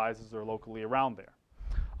what sizes are locally around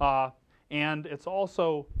there. And it's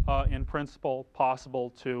also, in principle,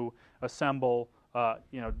 possible to assemble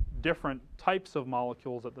different types of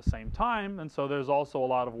molecules at the same time, and so there's also a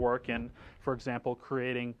lot of work in, for example,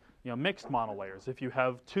 creating mixed monolayers. If you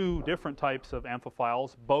have 2 different types of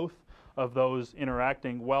amphiphiles, both of those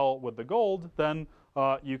interacting well with the gold, then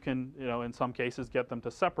you can, in some cases, get them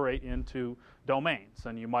to separate into domains.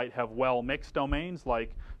 And you might have well-mixed domains,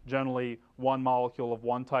 like generally one molecule of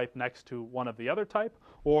one type next to one of the other type,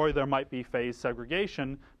 or there might be phase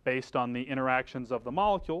segregation based on the interactions of the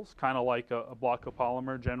molecules, kind of like a block of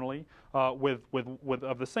polymer generally, with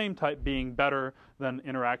of the same type being better than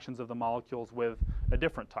interactions of the molecules with a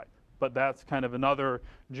different type. But that's kind of another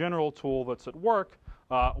general tool that's at work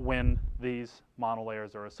when these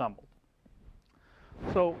monolayers are assembled.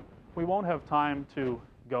 So we won't have time to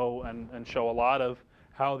go and show a lot of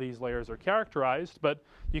how these layers are characterized, but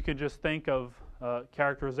you can just think of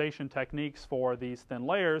characterization techniques for these thin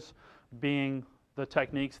layers being the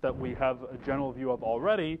techniques that we have a general view of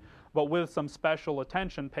already, but with some special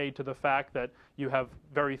attention paid to the fact that you have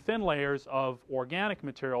very thin layers of organic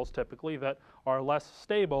materials typically that are less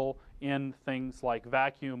stable in things like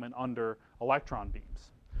vacuum and under electron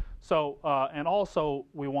beams. So, and also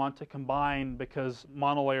we want to combine, because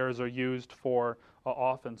monolayers are used for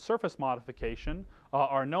often surface modification,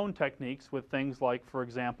 are known techniques with things like, for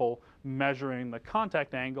example, measuring the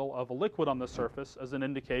contact angle of a liquid on the surface as an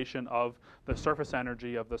indication of the surface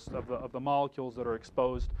energy of the molecules that are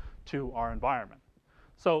exposed to our environment.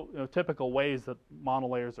 So typical ways that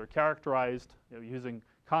monolayers are characterized, using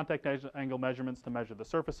contact angle measurements to measure the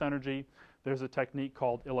surface energy. There's a technique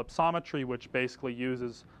called ellipsometry, which basically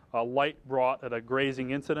uses light brought at a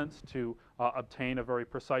grazing incidence to obtain a very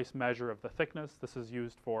precise measure of the thickness. This is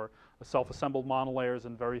used for self-assembled monolayers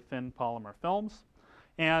and very thin polymer films.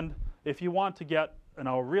 And if you want to get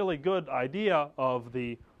a really good idea of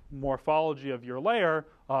the morphology of your layer,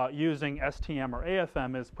 using STM or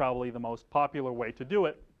AFM is probably the most popular way to do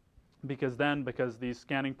it, because these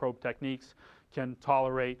scanning probe techniques can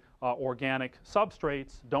tolerate organic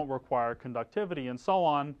substrates, don't require conductivity, and so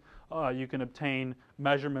on, you can obtain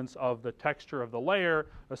measurements of the texture of the layer,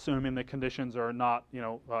 assuming the conditions are not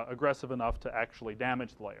aggressive enough to actually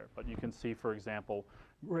damage the layer. But you can see, for example,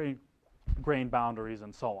 grain boundaries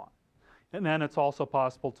and so on. And then it's also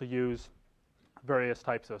possible to use various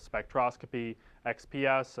types of spectroscopy,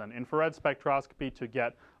 XPS and infrared spectroscopy, to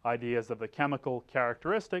get ideas of the chemical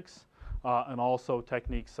characteristics, and also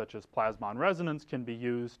techniques such as plasmon resonance can be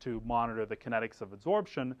used to monitor the kinetics of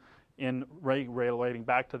absorption, in relating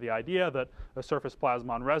back to the idea that a surface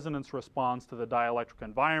plasmon resonance responds to the dielectric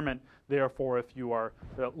environment. Therefore, if you are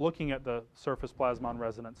looking at the surface plasmon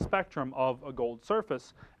resonance spectrum of a gold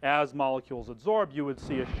surface, as molecules absorb, you would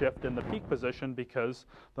see a shift in the peak position because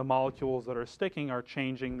the molecules that are sticking are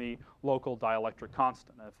changing the local dielectric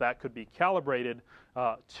constant. And if that could be calibrated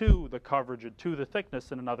to the coverage and to the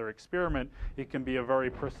thickness in another experiment, it can be a very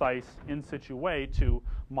precise in situ way to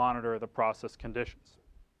monitor the process conditions.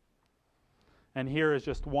 And here is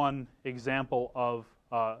just one example of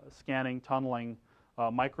scanning tunneling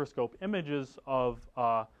microscope images of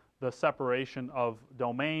the separation of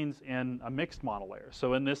domains in a mixed monolayer.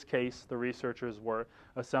 So in this case, the researchers were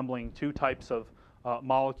assembling two types of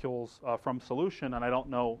molecules from solution, and I don't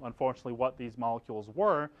know, unfortunately, what these molecules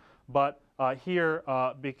were. But here,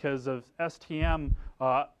 because of STM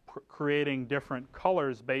creating different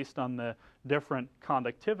colors based on the different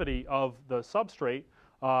conductivity of the substrate,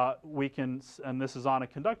 we can, and this is on a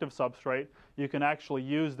conductive substrate, you can actually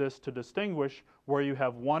use this to distinguish where you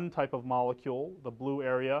have one type of molecule, the blue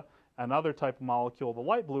area, another type of molecule, the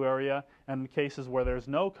light blue area, and in cases where there's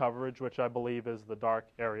no coverage, which I believe is the dark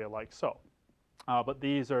area like so. But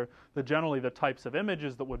these are generally the types of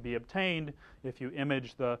images that would be obtained if you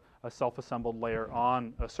imaged a self-assembled layer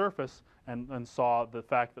on a surface and saw the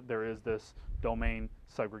fact that there is this domain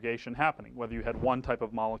segregation happening, whether you had one type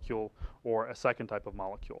of molecule or a second type of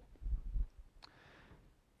molecule.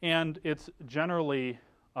 And it's generally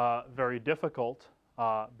very difficult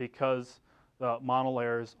because the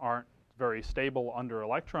monolayers aren't very stable under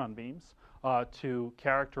electron beams to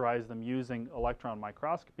characterize them using electron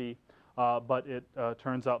microscopy. But it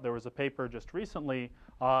turns out there was a paper just recently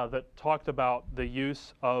that talked about the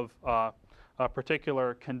use of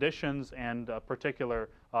particular conditions and particular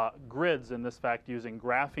grids, in this fact using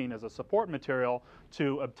graphene as a support material,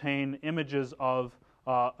 to obtain images of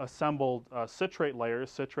assembled citrate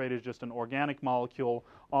layers. Citrate is just an organic molecule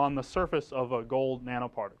on the surface of a gold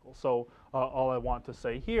nanoparticle. So all I want to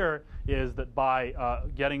say here is that by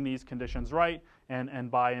getting these conditions right,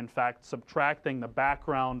 and by, in fact, subtracting the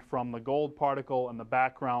background from the gold particle and the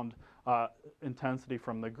background intensity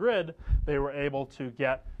from the grid, they were able to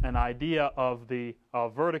get an idea of the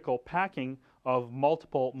vertical packing of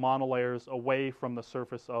multiple monolayers away from the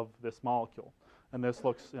surface of this molecule. And this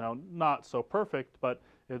looks, not so perfect, but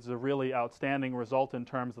it's a really outstanding result in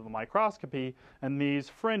terms of the microscopy. And these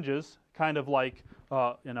fringes, kind of like,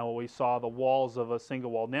 we saw the walls of a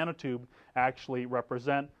single-walled nanotube, actually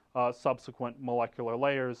represent subsequent molecular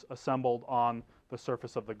layers assembled on the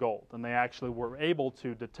surface of the gold. And they actually were able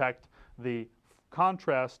to detect the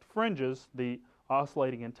contrast fringes, the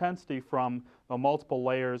oscillating intensity, from the multiple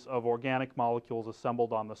layers of organic molecules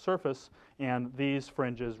assembled on the surface. And these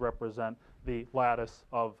fringes represent the lattice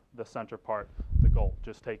of the center part, the gold,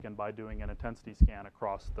 just taken by doing an intensity scan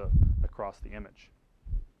across the image.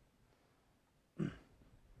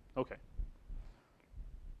 Okay.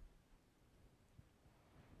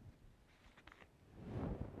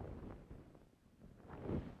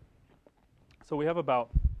 So we have about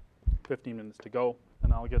 15 minutes to go,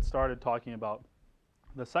 and I'll get started talking about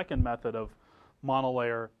the second method of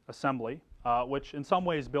monolayer assembly, which in some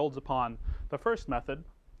ways builds upon the first method.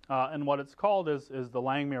 And what it's called is the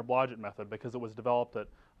Langmuir-Blodgett method, because it was developed at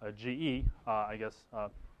GE, I guess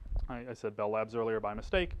I said Bell Labs earlier by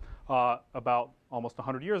mistake, about almost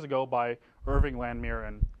 100 years ago by Irving Langmuir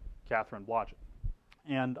and Catherine Blodgett.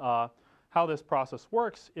 And how this process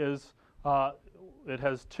works is it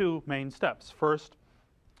has two main steps. First,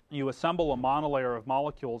 you assemble a monolayer of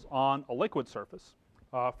molecules on a liquid surface.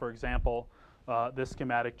 For example, this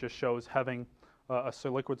schematic just shows having a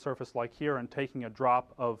liquid surface like here and taking a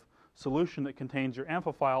drop of solution that contains your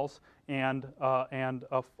amphiphiles and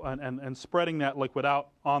spreading that liquid out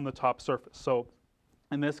on the top surface. So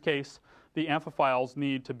in this case, the amphiphiles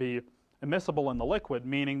need to be immiscible in the liquid,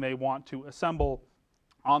 meaning they want to assemble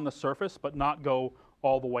on the surface but not go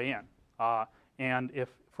all the way in. And if,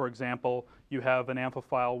 for example, you have an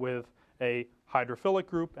amphiphile with a hydrophilic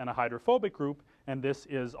group and a hydrophobic group, and this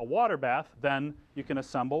is a water bath, then you can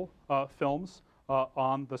assemble films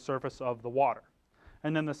on the surface of the water.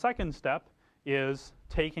 And then the second step is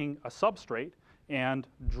taking a substrate and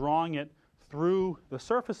drawing it through the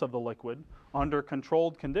surface of the liquid under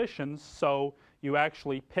controlled conditions so you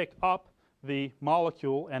actually pick up the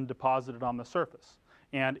molecule and deposit it on the surface.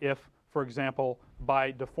 And if, for example,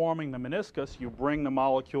 by deforming the meniscus, you bring the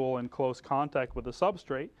molecule in close contact with the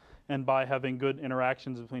substrate, and by having good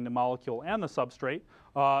interactions between the molecule and the substrate,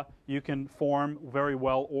 you can form very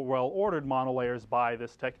well-ordered monolayers by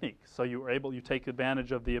this technique. So you take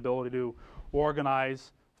advantage of the ability to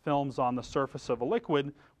organize films on the surface of a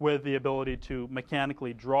liquid with the ability to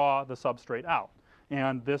mechanically draw the substrate out.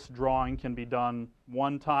 And this drawing can be done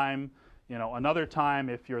one time, another time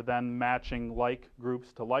if you're then matching like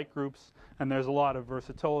groups to like groups. And there's a lot of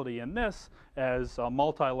versatility in this as a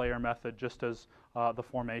multi-layer method, just as the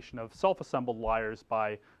formation of self-assembled layers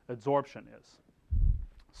by adsorption is.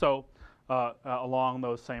 So along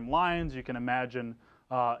those same lines, you can imagine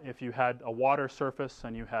if you had a water surface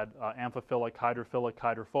and you had amphiphilic, hydrophilic,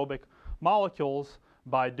 hydrophobic molecules,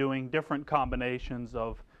 by doing different combinations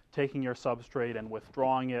of taking your substrate and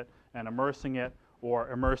withdrawing it and immersing it, or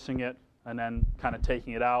immersing it and then kind of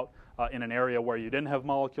taking it out in an area where you didn't have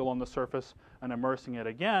molecule on the surface and immersing it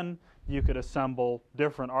again, you could assemble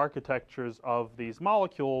different architectures of these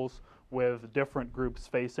molecules with different groups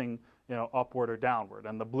facing upward or downward.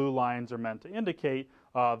 And the blue lines are meant to indicate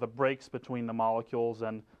the breaks between the molecules,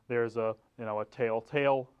 and there's a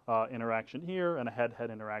tail-tail interaction here, and a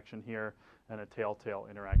head-head interaction here, and a tail-tail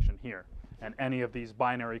interaction here. And any of these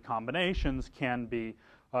binary combinations can be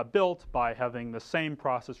built by having the same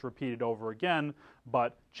process repeated over again,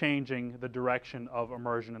 but changing the direction of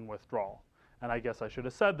immersion and withdrawal. And I guess I should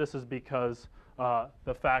have said this is because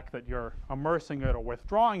the fact that you're immersing it or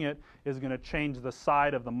withdrawing it is going to change the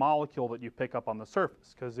side of the molecule that you pick up on the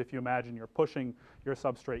surface. Because if you imagine you're pushing your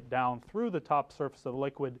substrate down through the top surface of the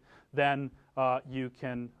liquid, then you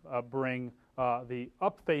can bring the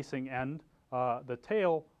up-facing end, the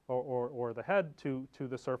tail, or the head to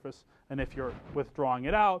the surface, and if you're withdrawing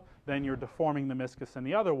it out, then you're deforming the meniscus in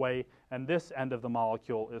the other way, and this end of the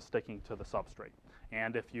molecule is sticking to the substrate.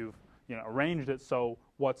 And if you've arranged it so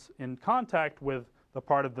what's in contact with the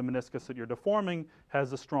part of the meniscus that you're deforming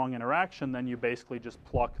has a strong interaction, then you basically just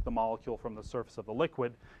pluck the molecule from the surface of the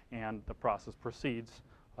liquid, and the process proceeds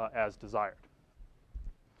as desired.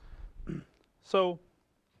 So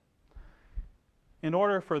in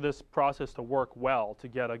order for this process to work well, to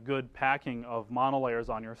get a good packing of monolayers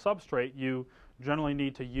on your substrate, you generally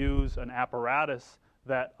need to use an apparatus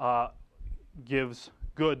that gives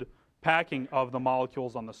good packing of the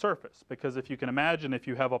molecules on the surface. Because if you can imagine, if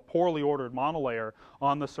you have a poorly ordered monolayer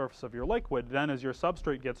on the surface of your liquid, then as your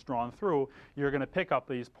substrate gets drawn through, you're going to pick up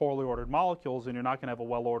these poorly ordered molecules, and you're not going to have a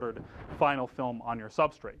well-ordered final film on your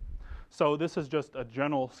substrate. So this is just a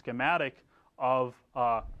general schematic of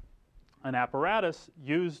an apparatus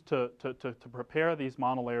used to prepare these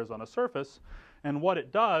monolayers on a surface. And what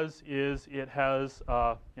it does is it has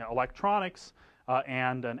electronics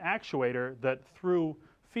and an actuator that through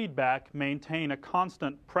feedback maintain a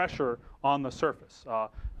constant pressure on the surface.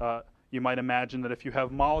 You might imagine that if you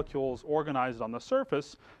have molecules organized on the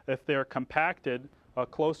surface, if they're compacted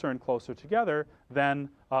closer and closer together, then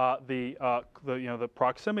the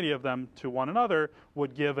proximity of them to one another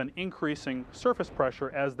would give an increasing surface pressure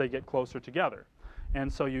as they get closer together.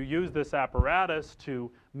 And so you use this apparatus to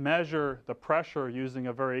measure the pressure using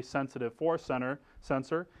a very sensitive force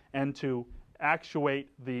sensor, and to actuate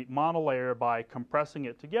the monolayer by compressing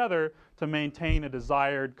it together to maintain a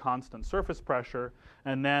desired constant surface pressure,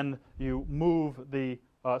 and then you move the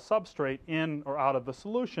substrate in or out of the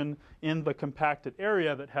solution in the compacted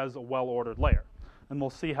area that has a well-ordered layer. And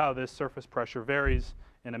we'll see how this surface pressure varies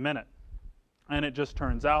in a minute. And it just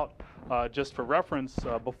turns out, just for reference,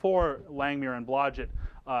 before Langmuir and Blodgett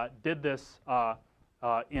did this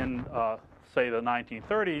in, say, the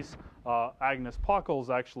 1930s, Agnes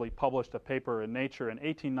Pockels actually published a paper in Nature in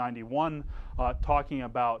 1891 talking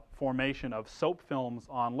about formation of soap films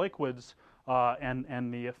on liquids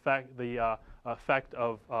and the effect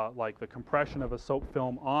of like the compression of a soap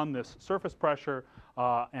film on this surface pressure,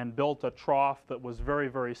 and built a trough that was very,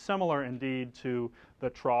 very similar indeed to the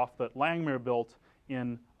trough that Langmuir built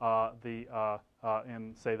in the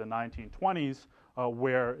in say the 1920s,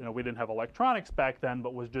 where we didn't have electronics back then,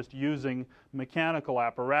 but was just using mechanical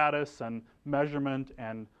apparatus and measurement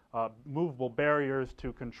and movable barriers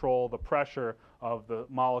to control the pressure of the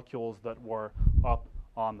molecules that were up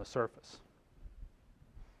on the surface.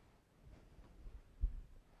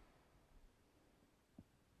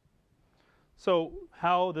 So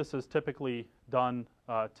how this is typically done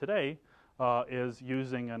today is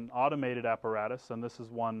using an automated apparatus, and this is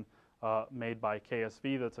one made by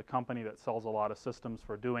KSV. That's a company that sells a lot of systems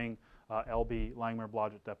for doing LB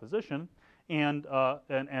Langmuir-Blodgett deposition, and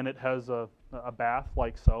it has a bath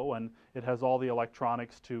like so, and it has all the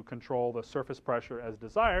electronics to control the surface pressure as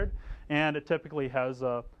desired, and it typically has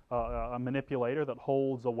a manipulator that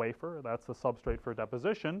holds a wafer. That's the substrate for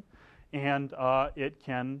deposition, and it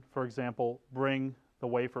can, for example, bring the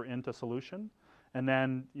wafer into solution, and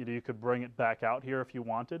then you could bring it back out here if you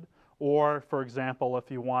wanted. Or, for example, if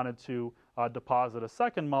you wanted to deposit a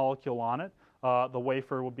second molecule on it, the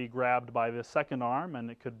wafer would be grabbed by the second arm,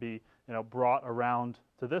 and it could be brought around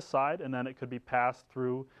to this side, and then it could be passed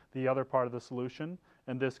through the other part of the solution,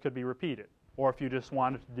 and this could be repeated. Or if you just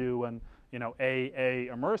wanted to do an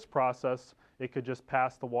AA immerse process, it could just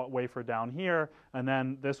pass the wafer down here, and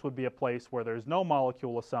then this would be a place where there's no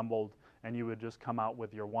molecule assembled, and you would just come out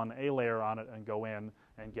with your one A layer on it and go in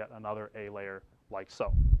and get another A layer like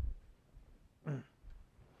so.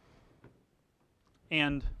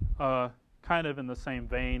 And kind of in the same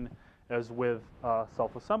vein as with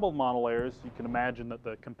self-assembled monolayers, you can imagine that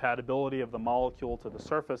the compatibility of the molecule to the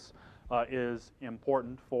surface is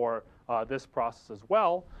important for this process as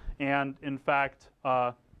well. And in fact,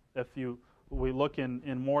 if we look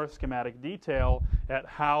in more schematic detail at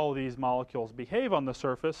how these molecules behave on the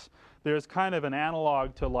surface, there's kind of an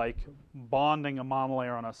analog to like bonding a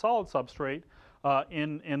monolayer on a solid substrate,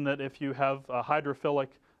 in that if you have a hydrophilic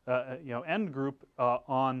end group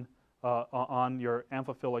on your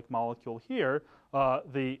amphiphilic molecule here,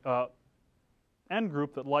 the end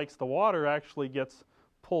group that likes the water actually gets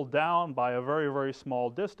pulled down by a very, very small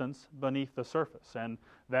distance beneath the surface. And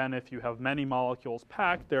then if you have many molecules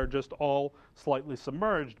packed, they're just all slightly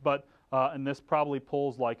submerged. But and this probably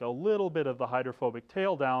pulls like a little bit of the hydrophobic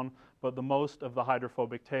tail down, but the most of the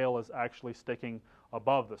hydrophobic tail is actually sticking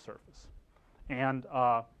above the surface. And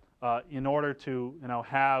in order to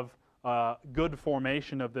have good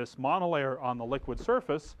formation of this monolayer on the liquid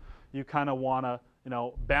surface, you kind of want to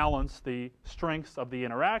balance the strengths of the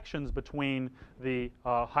interactions between the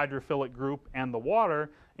hydrophilic group and the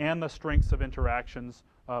water, and the strengths of interactions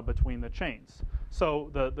between the chains. So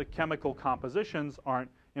the chemical compositions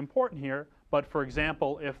aren't important here, but for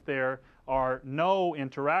example, if there are no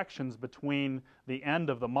interactions between the end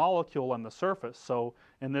of the molecule and the surface, so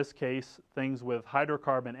in this case things with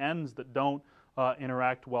hydrocarbon ends that don't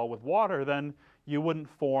interact well with water, then you wouldn't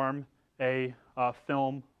form a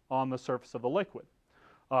film on the surface of the liquid.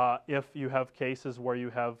 If you have cases where you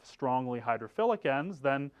have strongly hydrophilic ends,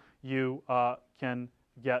 then you can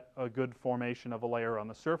get a good formation of a layer on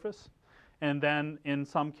the surface. And then in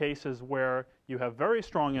some cases where you have very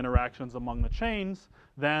strong interactions among the chains,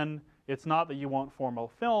 then it's not that you won't form a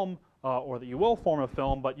film or that you will form a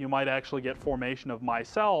film, but you might actually get formation of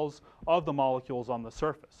micelles of the molecules on the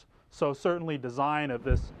surface. So certainly design of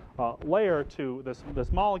this layer to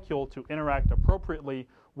this molecule to interact appropriately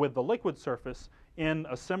with the liquid surface in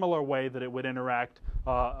a similar way that it would interact,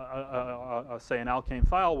 say an alkane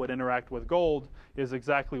thiol would interact with gold, is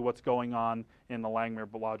exactly what's going on in the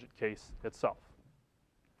Langmuir-Blodgett case itself.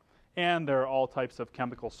 And there are all types of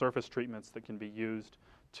chemical surface treatments that can be used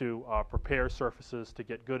to prepare surfaces to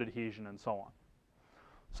get good adhesion and so on.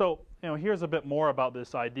 So here's a bit more about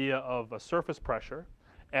this idea of a surface pressure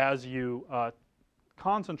as you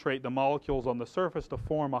concentrate the molecules on the surface to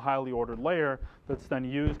form a highly ordered layer that's then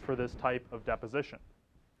used for this type of deposition.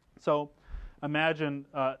 So imagine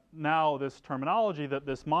now this terminology that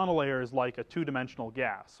this monolayer is like a two-dimensional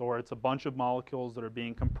gas, or it's a bunch of molecules that are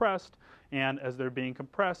being compressed, and as they're being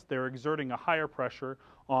compressed, they're exerting a higher pressure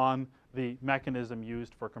on the mechanism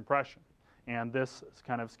used for compression. And this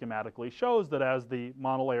kind of schematically shows that as the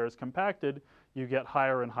monolayer is compacted, you get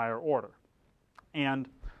higher and higher order. And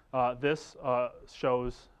this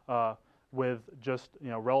shows with just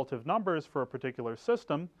relative numbers for a particular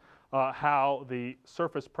system how the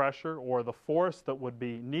surface pressure or the force that would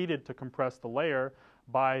be needed to compress the layer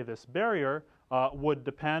by this barrier would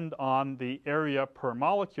depend on the area per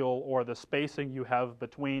molecule or the spacing you have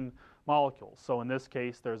between molecules. So in this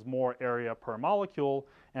case, there's more area per molecule,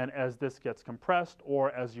 and as this gets compressed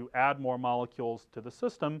or as you add more molecules to the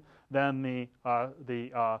system, then the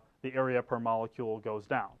area per molecule goes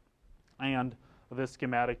down. And this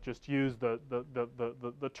schematic just used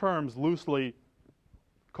the terms loosely,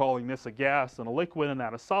 calling this a gas and a liquid and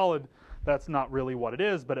that a solid. That's not really what it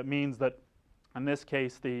is, but it means that in this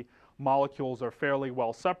case the molecules are fairly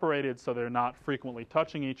well separated, so they're not frequently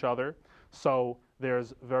touching each other. So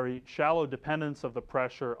there's very shallow dependence of the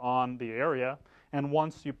pressure on the area. And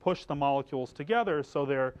once you push the molecules together so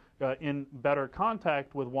they're in better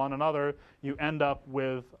contact with one another, you end up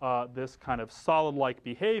with this kind of solid-like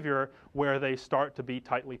behavior where they start to be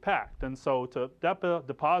tightly packed. And so to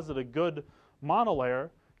deposit a good monolayer,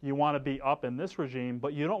 you want to be up in this regime,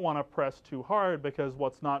 but you don't want to press too hard, because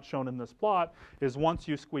what's not shown in this plot is once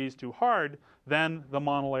you squeeze too hard, then the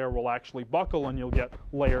monolayer will actually buckle and you'll get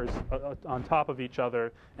layers on top of each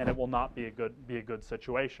other, and it will not be a good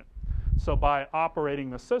situation. So by operating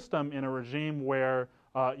the system in a regime where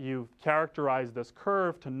you've characterized this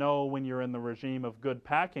curve to know when you're in the regime of good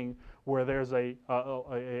packing, where there's a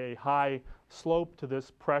high slope to this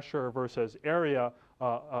pressure versus area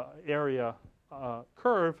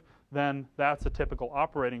curve, then that's a typical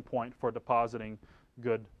operating point for depositing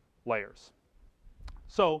good layers.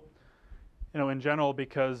 So, in general,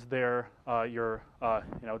 because you're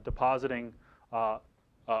depositing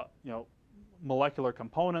molecular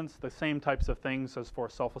components, the same types of things as for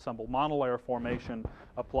self-assembled monolayer formation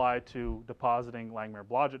apply to depositing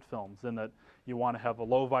Langmuir-Blodgett films, in that you want to have a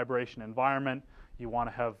low vibration environment, you want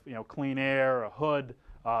to have clean air, a hood,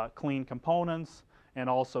 clean components, and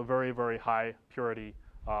also very, very high purity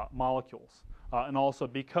molecules. And also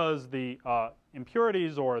because the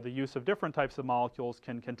impurities or the use of different types of molecules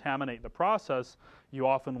can contaminate the process, you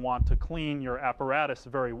often want to clean your apparatus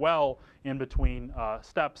very well in between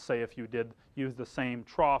steps. Say if you did use the same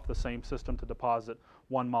trough, the same system to deposit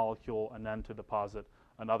one molecule and then to deposit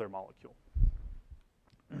another molecule.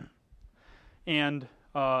 And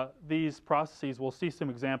these processes, we'll see some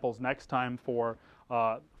examples next time for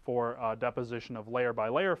deposition of layer by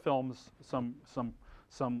layer films,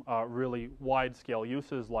 some really wide-scale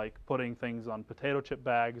uses, like putting things on potato chip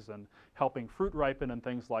bags and helping fruit ripen and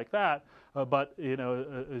things like that. But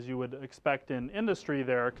as you would expect in industry,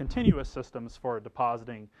 there are continuous systems for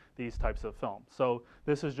depositing these types of films. So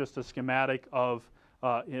this is just a schematic of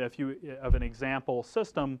of an example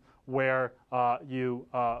system where you,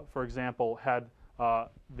 for example, had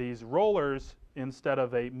these rollers instead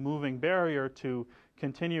of a moving barrier to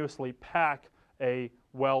continuously pack a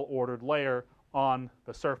well-ordered layer on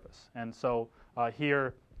the surface. And so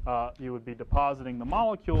here you would be depositing the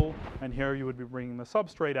molecule, and here you would be bringing the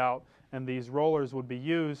substrate out, and these rollers would be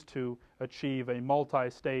used to achieve a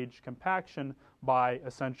multi-stage compaction by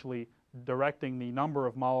essentially directing the number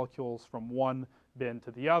of molecules from one bin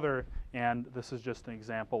to the other. And this is just an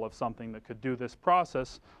example of something that could do this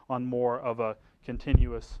process on more of a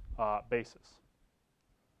continuous basis.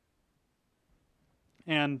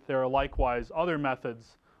 And there are likewise other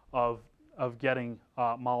methods of getting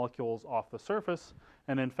molecules off the surface.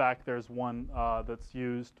 And in fact, there's one that's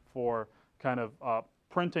used for kind of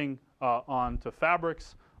printing onto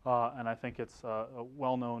fabrics. And I think it's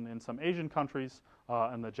well known in some Asian countries.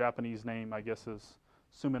 And the Japanese name, I guess, is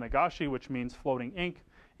suminagashi, which means floating ink.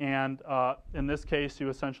 And in this case, you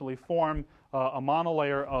essentially form a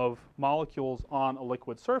monolayer of molecules on a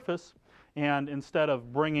liquid surface. And instead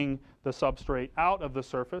of bringing the substrate out of the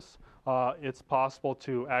surface, it's possible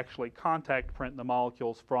to actually contact print the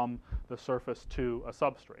molecules from the surface to a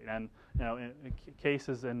substrate. And in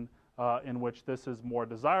cases in which this is more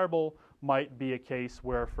desirable might be a case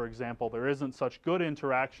where, for example, there isn't such good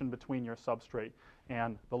interaction between your substrate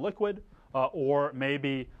and the liquid, or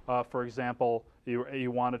maybe, for example,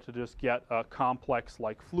 you wanted to just get a complex,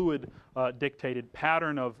 like fluid dictated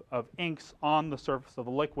pattern of inks on the surface of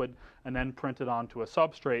the liquid and then print it onto a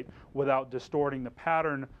substrate without distorting the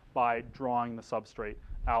pattern by drawing the substrate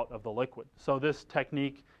out of the liquid. So this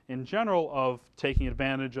technique in general of taking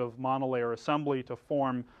advantage of monolayer assembly to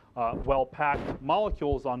form well-packed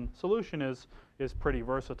molecules on solution is pretty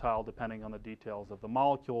versatile depending on the details of the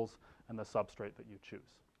molecules and the substrate that you choose.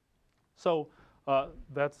 So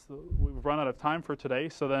we've run out of time for today,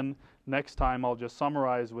 so then next time I'll just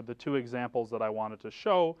summarize with the two examples that I wanted to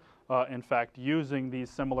show, in fact, using these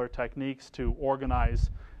similar techniques to organize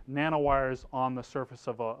nanowires on the surface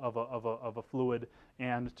of a fluid,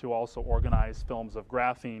 and to also organize films of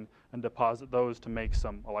graphene and deposit those to make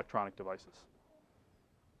some electronic devices.